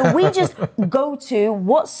 And so we just go to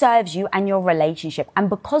what serves you and your relationship. And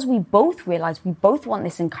because we both realize we both want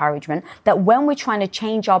this encouragement, that when we're trying to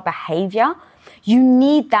change our behavior, you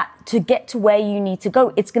need that to get to where you need to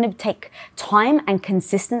go. It's going to take time and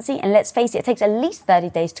consistency. And let's face it takes at least 30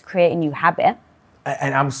 days to create a new habit.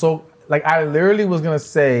 And I'm so, like, I literally was going to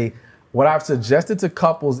say, what I've suggested to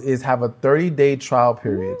couples is have a 30-day trial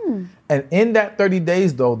period. And in that 30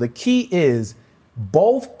 days, though, the key is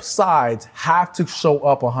both sides have to show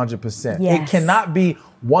up 100%. Yes. It cannot be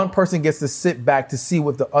one person gets to sit back to see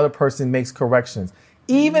what the other person makes corrections.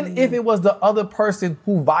 Even if it was the other person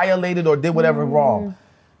who violated or did whatever wrong,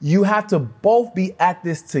 you have to both be at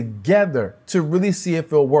this together to really see if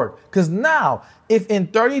it'll work. Because now, if in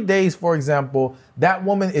 30 days, for example, that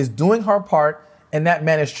woman is doing her part and that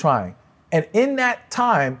man is trying, and in that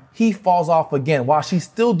time, he falls off again while she's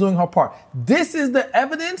still doing her part. This is the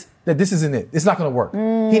evidence that this isn't it. It's not going to work.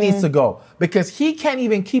 He needs to go because he can't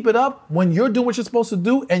even keep it up when you're doing what you're supposed to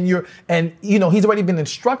do. And he's already been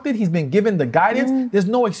instructed. He's been given the guidance. There's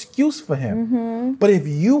no excuse for him. But if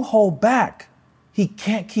you hold back, he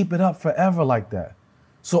can't keep it up forever like that.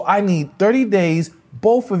 So I need 30 days,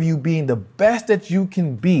 both of you being the best that you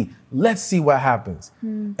can be. Let's see what happens.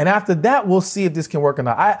 And after that, we'll see if this can work or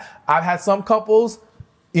not. I've had some couples,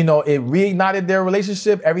 it reignited their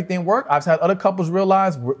relationship. Everything worked. I've had other couples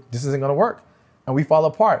realize this isn't going to work. And we fall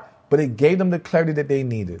apart. But it gave them the clarity that they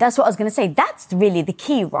needed. That's what I was going to say. That's really the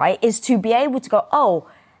key, right? Is to be able to go, oh,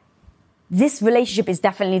 this relationship is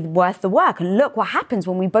definitely worth the work. And look what happens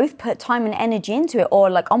when we both put time and energy into it. Or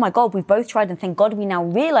like, oh my God, we've both tried and thank God we now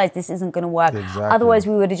realize this isn't going to work. Exactly. Otherwise,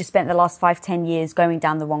 we would have just spent the last 5-10 years going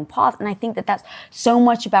down the wrong path. And I think that that's so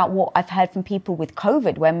much about what I've heard from people with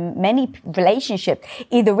COVID, where many relationships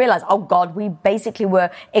either realize, oh God, we basically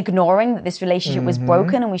were ignoring that this relationship was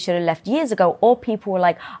broken and we should have left years ago. Or people were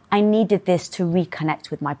like, I needed this to reconnect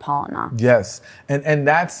with my partner. Yes. And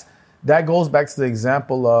that goes back to the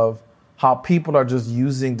example of how people are just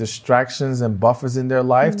using distractions and buffers in their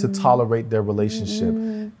life to tolerate their relationship.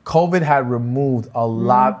 COVID had removed a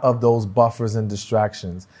lot of those buffers and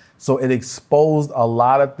distractions. So it exposed a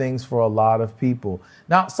lot of things for a lot of people.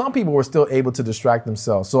 Now, some people were still able to distract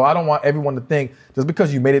themselves. So I don't want everyone to think just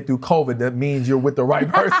because you made it through COVID, that means you're with the right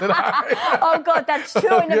person. Oh God, that's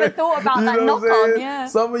true. I never thought about that knock on. Yeah.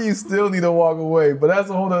 Some of you still need to walk away, but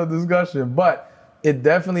that's a whole other discussion. But it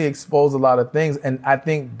definitely exposed a lot of things. And I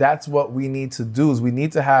think that's what we need to do is we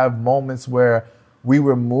need to have moments where we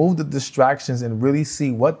remove the distractions and really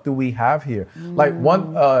see what do we have here. Like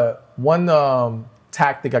one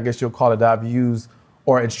tactic, I guess you'll call it, that I've used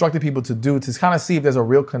or instructed people to do to kind of see if there's a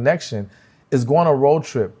real connection is go on a road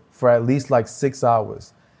trip for at least like 6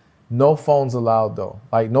 hours. No phones allowed though.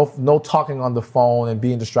 Like no talking on the phone and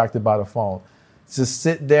being distracted by the phone. Just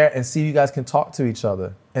sit there and see if you guys can talk to each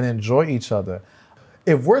other and enjoy each other.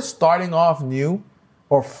 If we're starting off new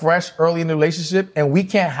or fresh early in the relationship and we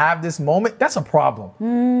can't have this moment, that's a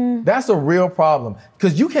problem. That's a real problem.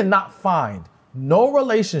 Because you cannot find no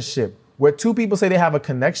relationship where two people say they have a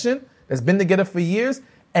connection that's been together for years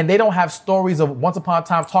and they don't have stories of once upon a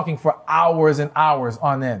time talking for hours and hours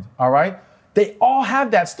on end, all right? They all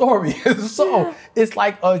have that story. So it's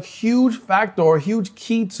like a huge factor or a huge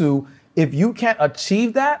key to, if you can't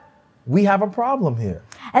achieve that, we have a problem here.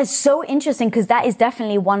 It's so interesting because that is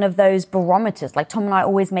definitely one of those barometers. Like Tom and I are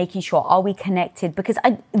always making sure, are we connected? Because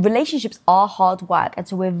relationships are hard work. And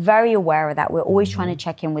so we're very aware of that. We're always trying to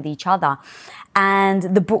check in with each other.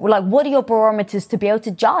 And what are your barometers to be able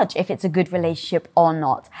to judge if it's a good relationship or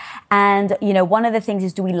not? And, one of the things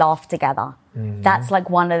is, do we laugh together? That's like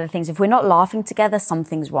one of the things. If we're not laughing together,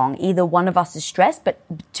 something's wrong. Either one of us is stressed, but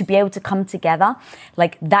to be able to come together,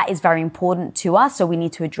 like that is very important to us. So we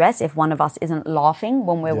need to address if one of us isn't laughing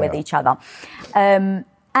when we're with each other.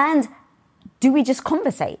 And do we just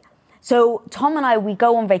conversate? So Tom and I, we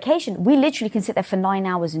go on vacation. We literally can sit there for 9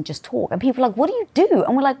 hours and just talk. And people are like, what do you do?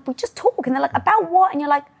 And we're like, we just talk. And they're like, about what? And you're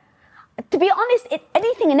like, to be honest,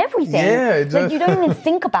 anything and everything. Yeah, like you don't even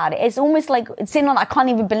think about it. It's almost like it's in on. I can't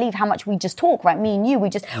even believe how much we just talk, right? Me and you,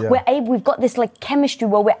 we've got this like chemistry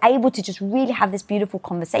where we're able to just really have this beautiful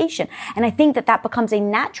conversation. And I think that becomes a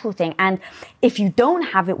natural thing. And if you don't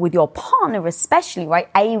have it with your partner, especially, right?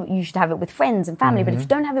 You should have it with friends and family. But if you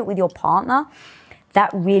don't have it with your partner, that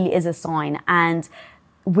really is a sign. And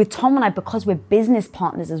with Tom and I, because we're business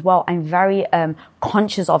partners as well, I'm very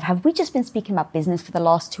conscious of, have we just been speaking about business for the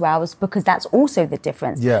last 2 hours? Because that's also the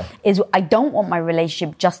difference. Is I don't want my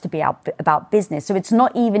relationship just to be about business. So it's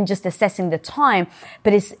not even just assessing the time,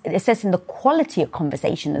 but it's assessing the quality of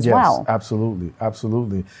conversation as well. Yes,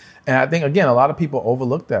 absolutely. And I think, again, a lot of people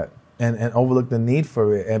overlook that and overlook the need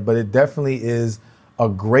for it. But it definitely is a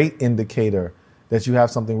great indicator that you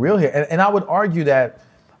have something real here. And I would argue that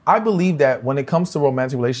I believe that when it comes to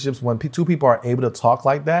romantic relationships, when two people are able to talk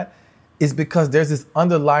like that, is because there's this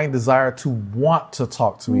underlying desire to want to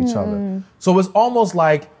talk to each other. So it's almost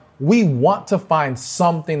like we want to find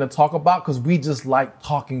something to talk about because we just like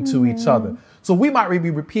talking to each other. So we might be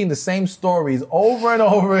repeating the same stories over and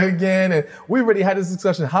over again. And we already had this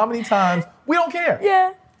discussion how many times? We don't care.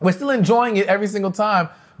 Yeah. We're still enjoying it every single time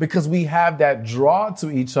because we have that draw to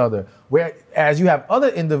each other. Whereas you have other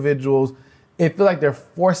individuals, it feels like they're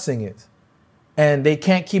forcing it and they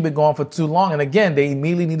can't keep it going for too long. And again, they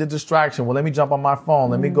immediately need a distraction. Well, let me jump on my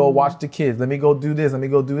phone. Let me go watch the kids. Let me go do this. Let me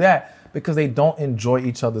go do that, because they don't enjoy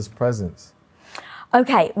each other's presence.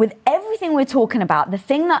 Okay, with everything we're talking about, the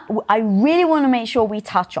thing that I really want to make sure we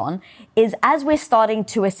touch on is, as we're starting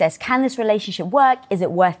to assess, can this relationship work? Is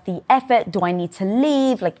it worth the effort? Do I need to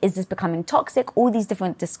leave? Like, is this becoming toxic? All these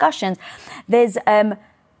different discussions. There's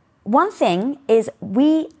one thing is,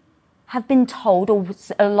 we have been told, or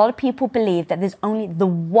a lot of people believe, that there's only the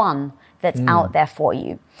one that's out there for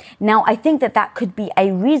you. Now, I think that could be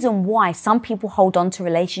a reason why some people hold on to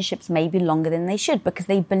relationships maybe longer than they should, because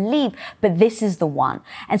they believe, but this is the one.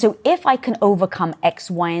 And so if I can overcome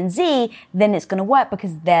X, Y, and Z, then it's going to work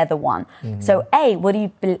because they're the one. So what do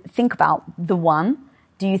you think about the one?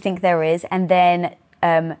 Do you think there is? And then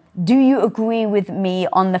do you agree with me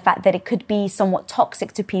on the fact that it could be somewhat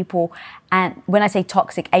toxic to people? And when I say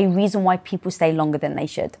toxic, a reason why people stay longer than they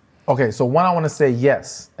should. Okay, so one, I want to say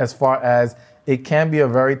yes, as far as it can be a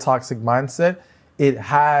very toxic mindset. It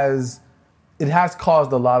has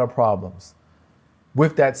caused a lot of problems.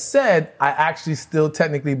 With that said, I actually still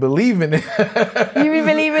technically believe in it. You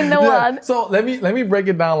believe in the one? So let me break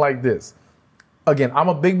it down like this. Again, I'm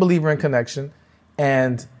a big believer in connection,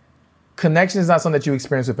 and connection is not something that you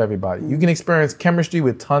experience with everybody. You can experience chemistry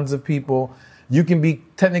with tons of people. You can be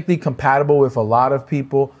technically compatible with a lot of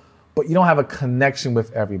people, but you don't have a connection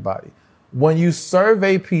with everybody. When you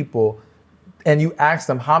survey people and you ask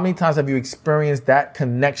them, how many times have you experienced that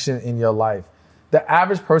connection in your life? The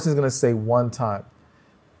average person is going to say one time.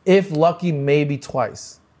 If lucky, maybe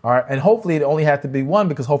twice. All right. And hopefully it only had to be one,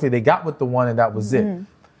 because hopefully they got with the one and that was it.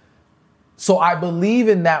 So I believe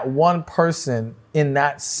in that one person in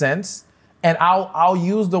that sense. And I'll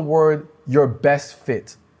use the word your best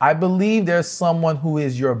fit. I believe there's someone who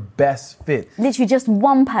is your best fit. Literally just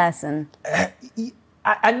one person.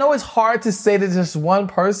 I know it's hard to say that just one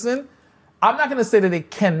person. I'm not going to say that it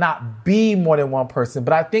cannot be more than one person,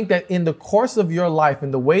 but I think that in the course of your life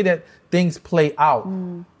and the way that things play out,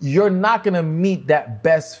 you're not going to meet that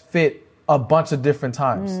best fit a bunch of different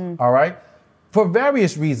times. All right. For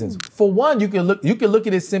various reasons. For one, you can look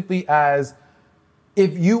at it simply as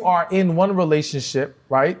if you are in one relationship,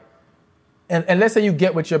 right? And let's say you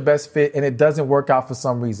get with your best fit and it doesn't work out for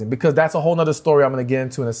some reason, because that's a whole nother story I'm going to get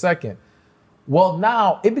into in a second. Well,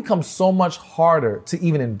 now it becomes so much harder to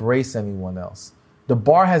even embrace anyone else. The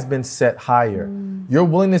bar has been set higher. Your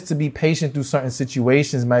willingness to be patient through certain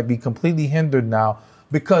situations might be completely hindered now,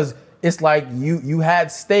 because it's like you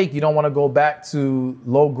had steak. You don't want to go back to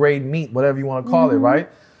low grade meat, whatever you want to call it, right?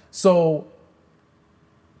 So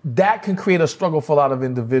that can create a struggle for a lot of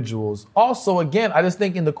individuals. Also, again, I just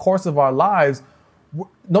think in the course of our lives,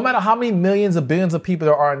 no matter how many millions or billions of people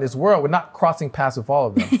there are in this world, we're not crossing paths with all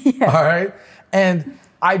of them. All right. And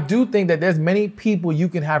I do think that there's many people you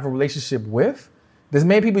can have a relationship with. There's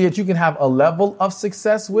many people that you can have a level of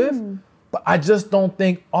success with. But I just don't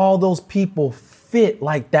think all those people fit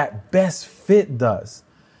like that best fit does.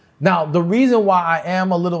 Now, the reason why I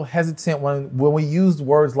am a little hesitant when we use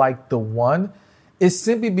words like the one is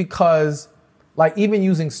simply because, like, even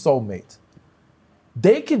using soulmate,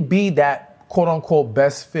 they could be that quote unquote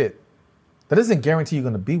best fit. That doesn't guarantee you're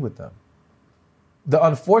going to be with them. The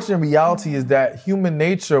unfortunate reality is that human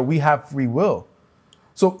nature, we have free will.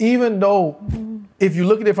 So even though, if you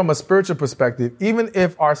look at it from a spiritual perspective, even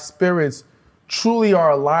if our spirits truly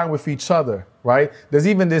are aligned with each other, right? There's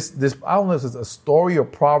even this I don't know if it's a story or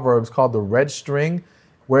Proverbs called the red string,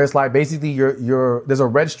 where it's like basically there's a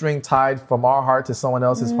red string tied from our heart to someone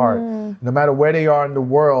else's heart. No matter where they are in the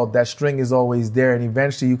world, that string is always there. And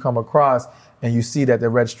eventually you come across and you see that the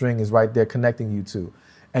red string is right there connecting you two.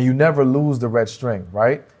 And you never lose the red string,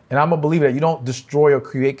 right? And I'm a believer that you don't destroy or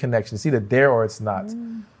create connection. It's either there or it's not.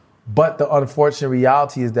 But the unfortunate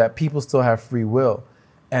reality is that people still have free will.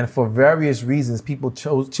 And for various reasons, people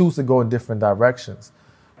choose to go in different directions.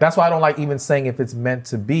 That's why I don't like even saying if it's meant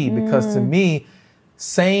to be, because to me,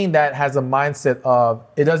 saying that has a mindset of,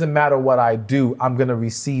 it doesn't matter what I do, I'm going to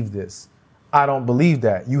receive this. I don't believe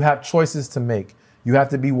that. You have choices to make. You have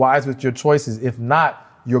to be wise with your choices. If not,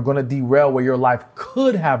 you're going to derail where your life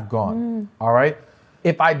could have gone. All right.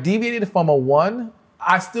 If I deviated from a 1,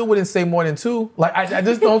 I still wouldn't say more than 2. Like, I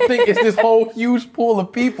just don't think it's this whole huge pool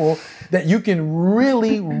of people that you can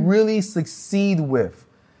really, really succeed with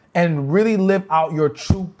and really live out your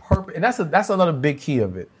true purpose. And that's another big key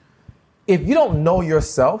of it. If you don't know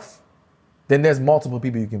yourself, then there's multiple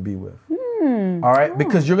people you can be with. All right.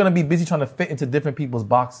 Because you're going to be busy trying to fit into different people's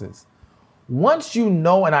boxes. Once you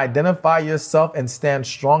know and identify yourself and stand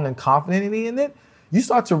strong and confidently in it, you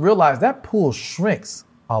start to realize that pool shrinks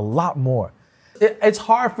a lot more. It's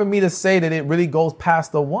hard for me to say that it really goes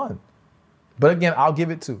past the 1. But again, I'll give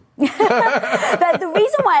it 2. The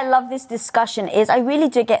reason why I love this discussion is I really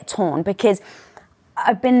do get torn, because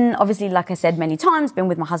I've been, obviously, like I said many times, been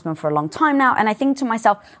with my husband for a long time now. And I think to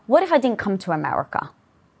myself, what if I didn't come to America?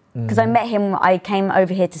 Because I met him, I came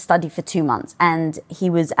over here to study for 2 months and he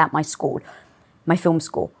was at my school, my film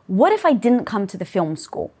school. What if I didn't come to the film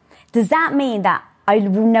school? Does that mean that I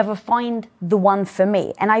will never find the one for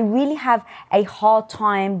me? And I really have a hard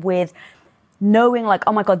time with knowing, like,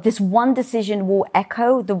 oh my God, this one decision will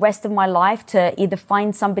echo the rest of my life to either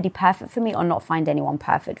find somebody perfect for me or not find anyone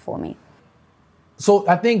perfect for me. So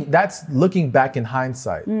I think that's looking back in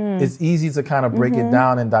hindsight. It's easy to kind of break it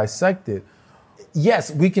down and dissect it.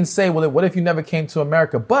 Yes, we can say, well, what if you never came to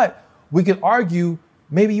America? But we could argue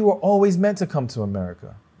maybe you were always meant to come to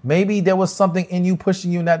America. Maybe there was something in you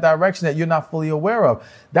pushing you in that direction that you're not fully aware of.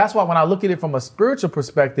 That's why when I look at it from a spiritual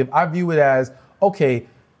perspective, I view it as, okay,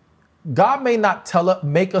 God may not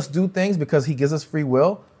make us do things because he gives us free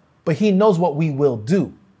will, but he knows what we will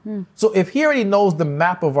do. So if he already knows the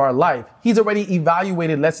map of our life, he's already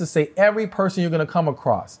evaluated, let's just say, every person you're going to come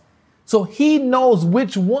across. So he knows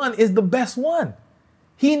which one is the best one.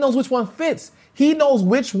 He knows which one fits. He knows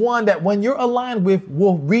which one that when you're aligned with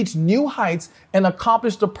will reach new heights and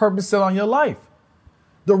accomplish the purpose set on your life.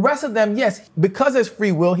 The rest of them, yes, because there's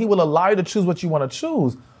free will, he will allow you to choose what you want to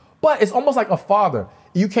choose. But it's almost like a father.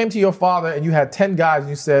 You came to your father and you had 10 guys and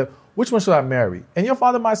you said, which one should I marry? And your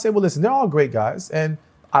father might say, well, listen, they're all great guys and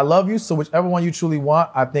I love you. So whichever one you truly want,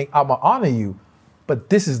 I think I'm going to honor you. But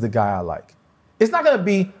this is the guy I like. It's not going to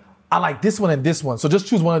be, I like this one and this one, so just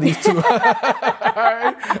choose one of these two.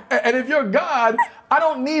 Right? And if you're God, I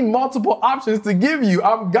don't need multiple options to give you.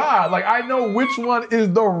 I'm God. Like, I know which one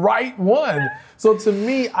is the right one. So to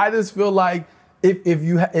me, I just feel like if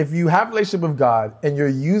you have a relationship with God and you're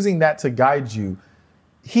using that to guide you,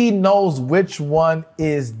 he knows which one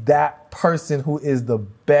is that person who is the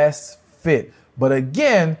best fit. But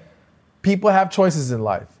again, people have choices in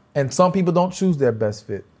life, and some people don't choose their best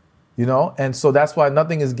fit. You know, and so that's why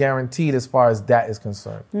nothing is guaranteed as far as that is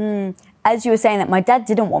concerned. as you were saying that, my dad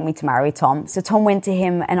didn't want me to marry Tom. So Tom went to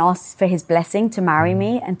him and asked for his blessing to marry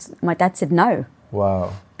me. And my dad said no.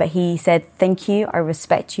 Wow. But he said, thank you, I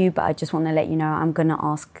respect you, but I just want to let you know I'm going to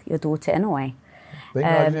ask your daughter anyway. Thank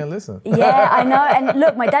God you didn't listen. Yeah, I know. And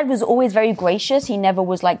look, my dad was always very gracious. He never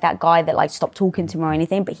was like that guy that like stopped talking to me or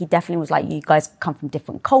anything, but he definitely was like, you guys come from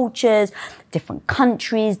different cultures, different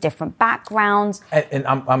countries, different backgrounds. And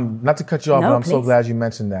I'm not to cut you off, but I'm so glad you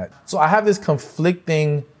mentioned that. So I have this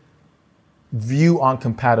conflicting view on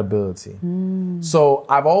compatibility. So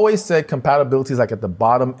I've always said compatibility is like at the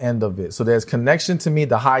bottom end of it. So there's connection to me,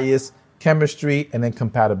 the highest, chemistry, and then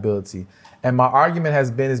compatibility. And my argument has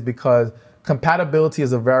been is because compatibility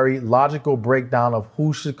is a very logical breakdown of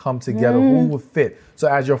who should come together, who would fit. So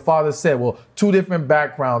as your father said, well, two different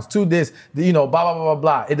backgrounds, two this, you know, blah, blah, blah,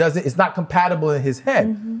 blah, blah. It's not compatible in his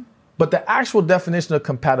head. But the actual definition of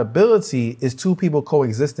compatibility is two people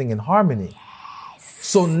coexisting in harmony.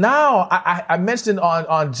 So now I mentioned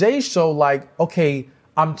on Jay's show, like, okay,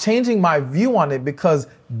 I'm changing my view on it because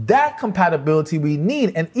that compatibility we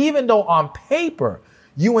need. And even though on paper,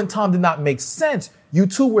 you and Tom did not make sense, you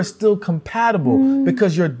two were still compatible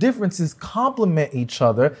because your differences complement each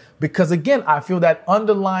other. Because again, I feel that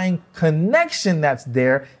underlying connection that's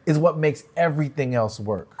there is what makes everything else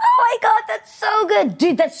work. Oh my God, that's so good.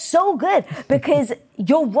 Dude, that's so good. Because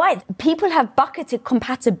you're right. People have bucketed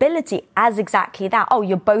compatibility as exactly that. Oh,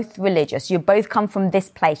 you're both religious. You both come from this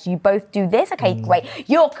place. You both do this. Okay, great.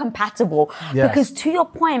 You're compatible. Yes. Because to your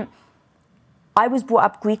point, I was brought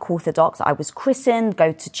up Greek Orthodox. I was christened,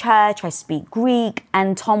 go to church, I speak Greek,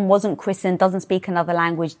 and Tom wasn't christened, doesn't speak another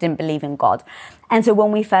language, didn't believe in God. And so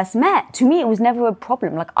when we first met, to me, it was never a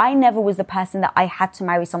problem. Like, I never was the person that I had to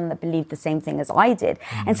marry someone that believed the same thing as I did.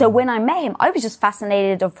 And so when I met him, I was just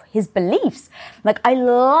fascinated of his beliefs. Like, I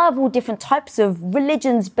love all different types of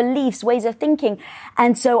religions, beliefs, ways of thinking.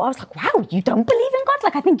 And so I was like, wow, you don't believe in God?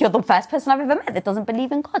 Like, I think you're the first person I've ever met that doesn't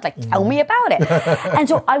believe in God. Like, tell me about it. And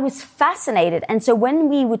so I was fascinated. And so when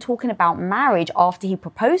we were talking about marriage after he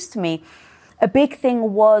proposed to me, a big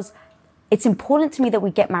thing was, it's important to me that we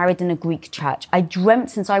get married in a Greek church. I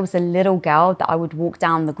dreamt since I was a little girl that I would walk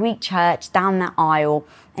down the Greek church, down that aisle.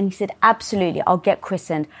 And he said, absolutely, I'll get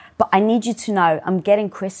christened. But I need you to know I'm getting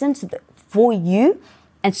christened for you.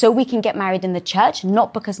 And so we can get married in the church,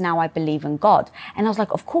 not because now I believe in God. And I was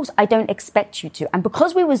like, of course, I don't expect you to. And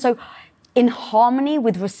because we were so in harmony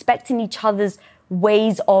with respecting each other's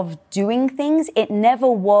ways of doing things, it never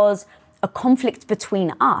was a conflict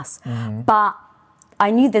between us. But I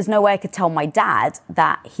knew there's no way I could tell my dad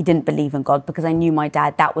that he didn't believe in God, because I knew my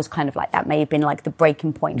dad, that was kind of like, that may have been like the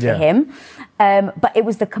breaking point for him. But it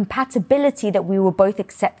was the compatibility that we were both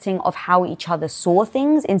accepting of how each other saw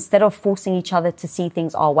things instead of forcing each other to see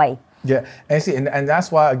things our way. Yeah, and see, and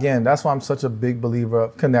that's why, again, that's why I'm such a big believer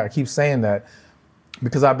of connect. I keep saying that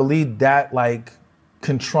because I believe that like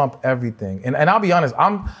can trump everything. And I'll be honest,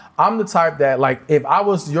 I'm the type that like, if I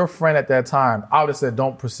was your friend at that time, I would have said,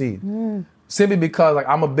 don't proceed. Simply because like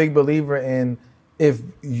I'm a big believer in, if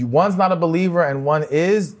one's not a believer and one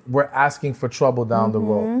is, we're asking for trouble down the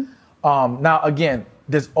road. Now, again,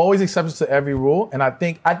 there's always exceptions to every rule. And I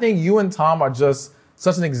think you and Tom are just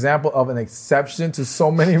such an example of an exception to so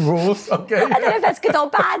many rules. Okay. I don't know if that's good or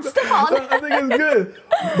bad, Stephan. I think it's good.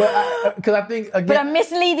 But because I think, again. But I'm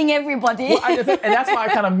misleading everybody. Well, and that's why I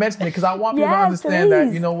kind of mentioned it, because I want people to understand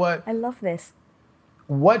that, you know what? I love this.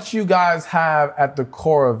 What you guys have at the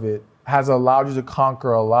core of it has allowed you to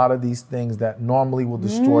conquer a lot of these things that normally will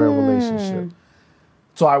destroy a relationship.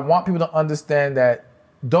 So I want people to understand that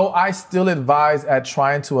though I still advise at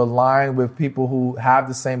trying to align with people who have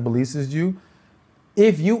the same beliefs as you,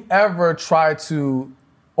 if you ever try to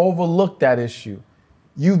overlook that issue,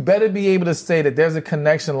 you better be able to say that there's a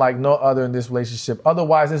connection like no other in this relationship.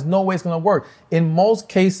 Otherwise, there's no way it's going to work. In most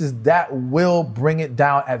cases, that will bring it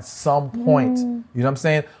down at some point. You know what I'm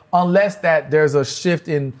saying? Unless that there's a shift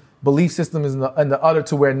in belief systems in the other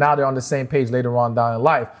to where now they're on the same page later on down in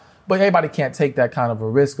life. But everybody can't take that kind of a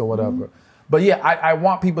risk or whatever. But yeah, I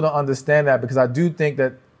want people to understand that, because I do think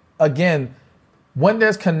that, again, when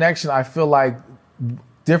there's connection, I feel like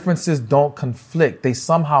differences don't conflict. They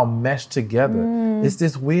somehow mesh together. It's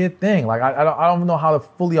this weird thing. Like, I don't know how to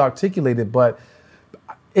fully articulate it, but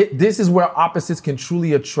this is where opposites can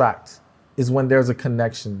truly attract, is when there's a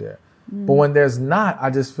connection there. But when there's not,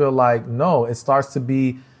 I just feel like, no, it starts to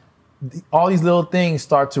be, all these little things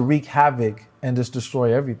start to wreak havoc and just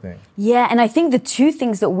destroy everything. Yeah, and I think the two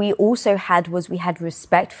things that we also had was we had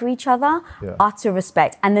respect for each other, utter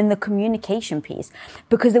respect, and then the communication piece,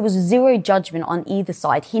 because there was zero judgment on either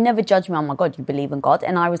side. He never judged me, oh my God, you believe in God,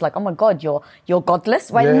 and I was like, oh my God, you're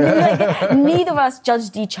godless, right? Like, neither of us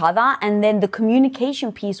judged each other. And then the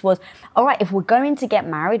communication piece was, all right, if we're going to get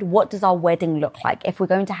married, what does our wedding look like? If we're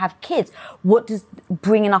going to have kids, what does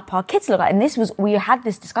bringing up our kids look like? And we had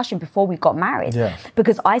this discussion before we got married,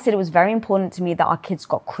 because I said it was very important to me that our kids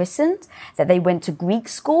got christened, that they went to Greek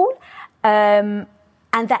school, and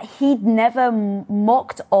that he'd never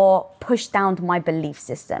mocked or pushed down my belief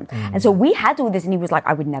system. And so we had all this, and he was like,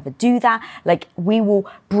 I would never do that. Like, we will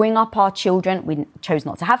bring up our children. We chose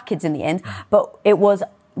not to have kids in the end, but it was,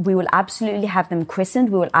 we will absolutely have them christened.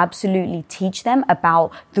 We will absolutely teach them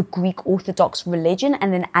about the Greek Orthodox religion.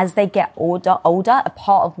 And then as they get older, a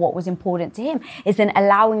part of what was important to him is then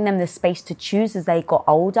allowing them the space to choose as they got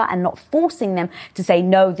older, and not forcing them to say,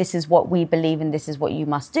 no, this is what we believe and this is what you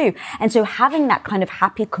must do. And so having that kind of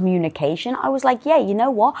happy communication, I was like, yeah, you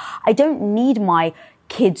know what? I don't need my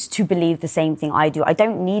kids to believe the same thing I do. I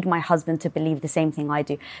don't need my husband to believe the same thing I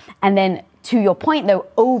do. And then to your point though,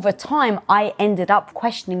 over time, I ended up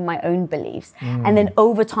questioning my own beliefs. And then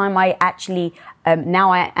over time, I actually,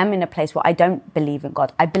 now I am in a place where I don't believe in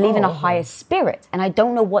God. I believe in a higher spirit, and I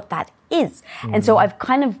don't know what that is. And so I've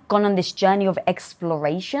kind of gone on this journey of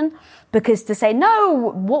exploration, because to say, no,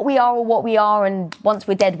 what we are, and once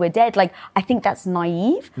we're dead, like, I think that's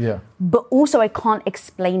naive. But also I can't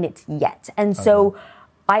explain it yet. And so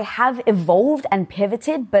I have evolved and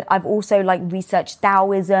pivoted, but I've also like researched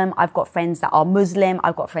Taoism. I've got friends that are Muslim.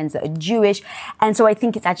 I've got friends that are Jewish. And so I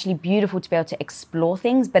think it's actually beautiful to be able to explore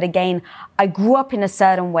things. But again, I grew up in a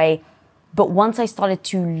certain way. But once I started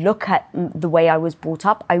to look at the way I was brought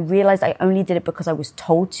up, I realized I only did it because I was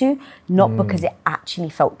told to, not because it actually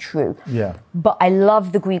felt true. But I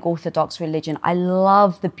love the Greek Orthodox religion. I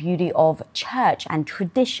love the beauty of church and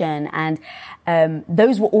tradition. And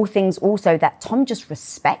those were all things also that Tom just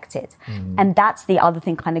respected. And that's the other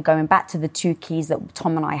thing, kind of going back to the two keys that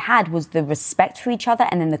Tom and I had, was the respect for each other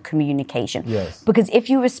and then the communication. Because if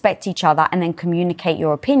you respect each other and then communicate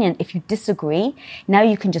your opinion, if you disagree, now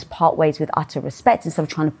you can just part ways with utter respect instead of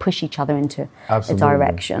trying to push each other into a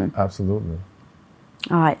direction. Absolutely.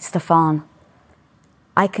 All right, Stephan,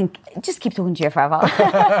 I can just keep talking to you forever,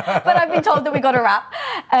 but I've been told that we got to wrap.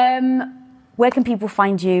 Where can people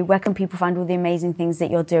find you? Where can people find all the amazing things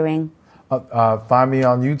that you're doing? Find me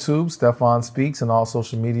on YouTube, Stephan Speaks, and all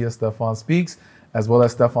social media, Stephan Speaks, as well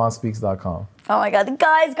as stephanspeaks.com. Oh my God.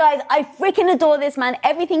 Guys, I freaking adore this man.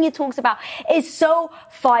 Everything he talks about is so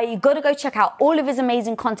fire. You got to go check out all of his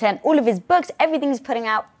amazing content, all of his books, everything he's putting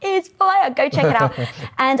out is fire. Go check it out.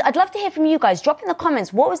 And I'd love to hear from you guys. Drop in the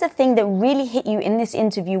comments. What was the thing that really hit you in this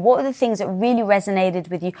interview? What were the things that really resonated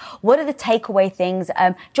with you? What are the takeaway things?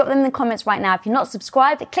 Drop them in the comments right now. If you're not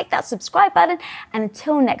subscribed, click that subscribe button. And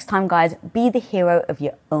until next time, guys, be the hero of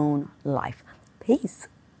your own life. Peace.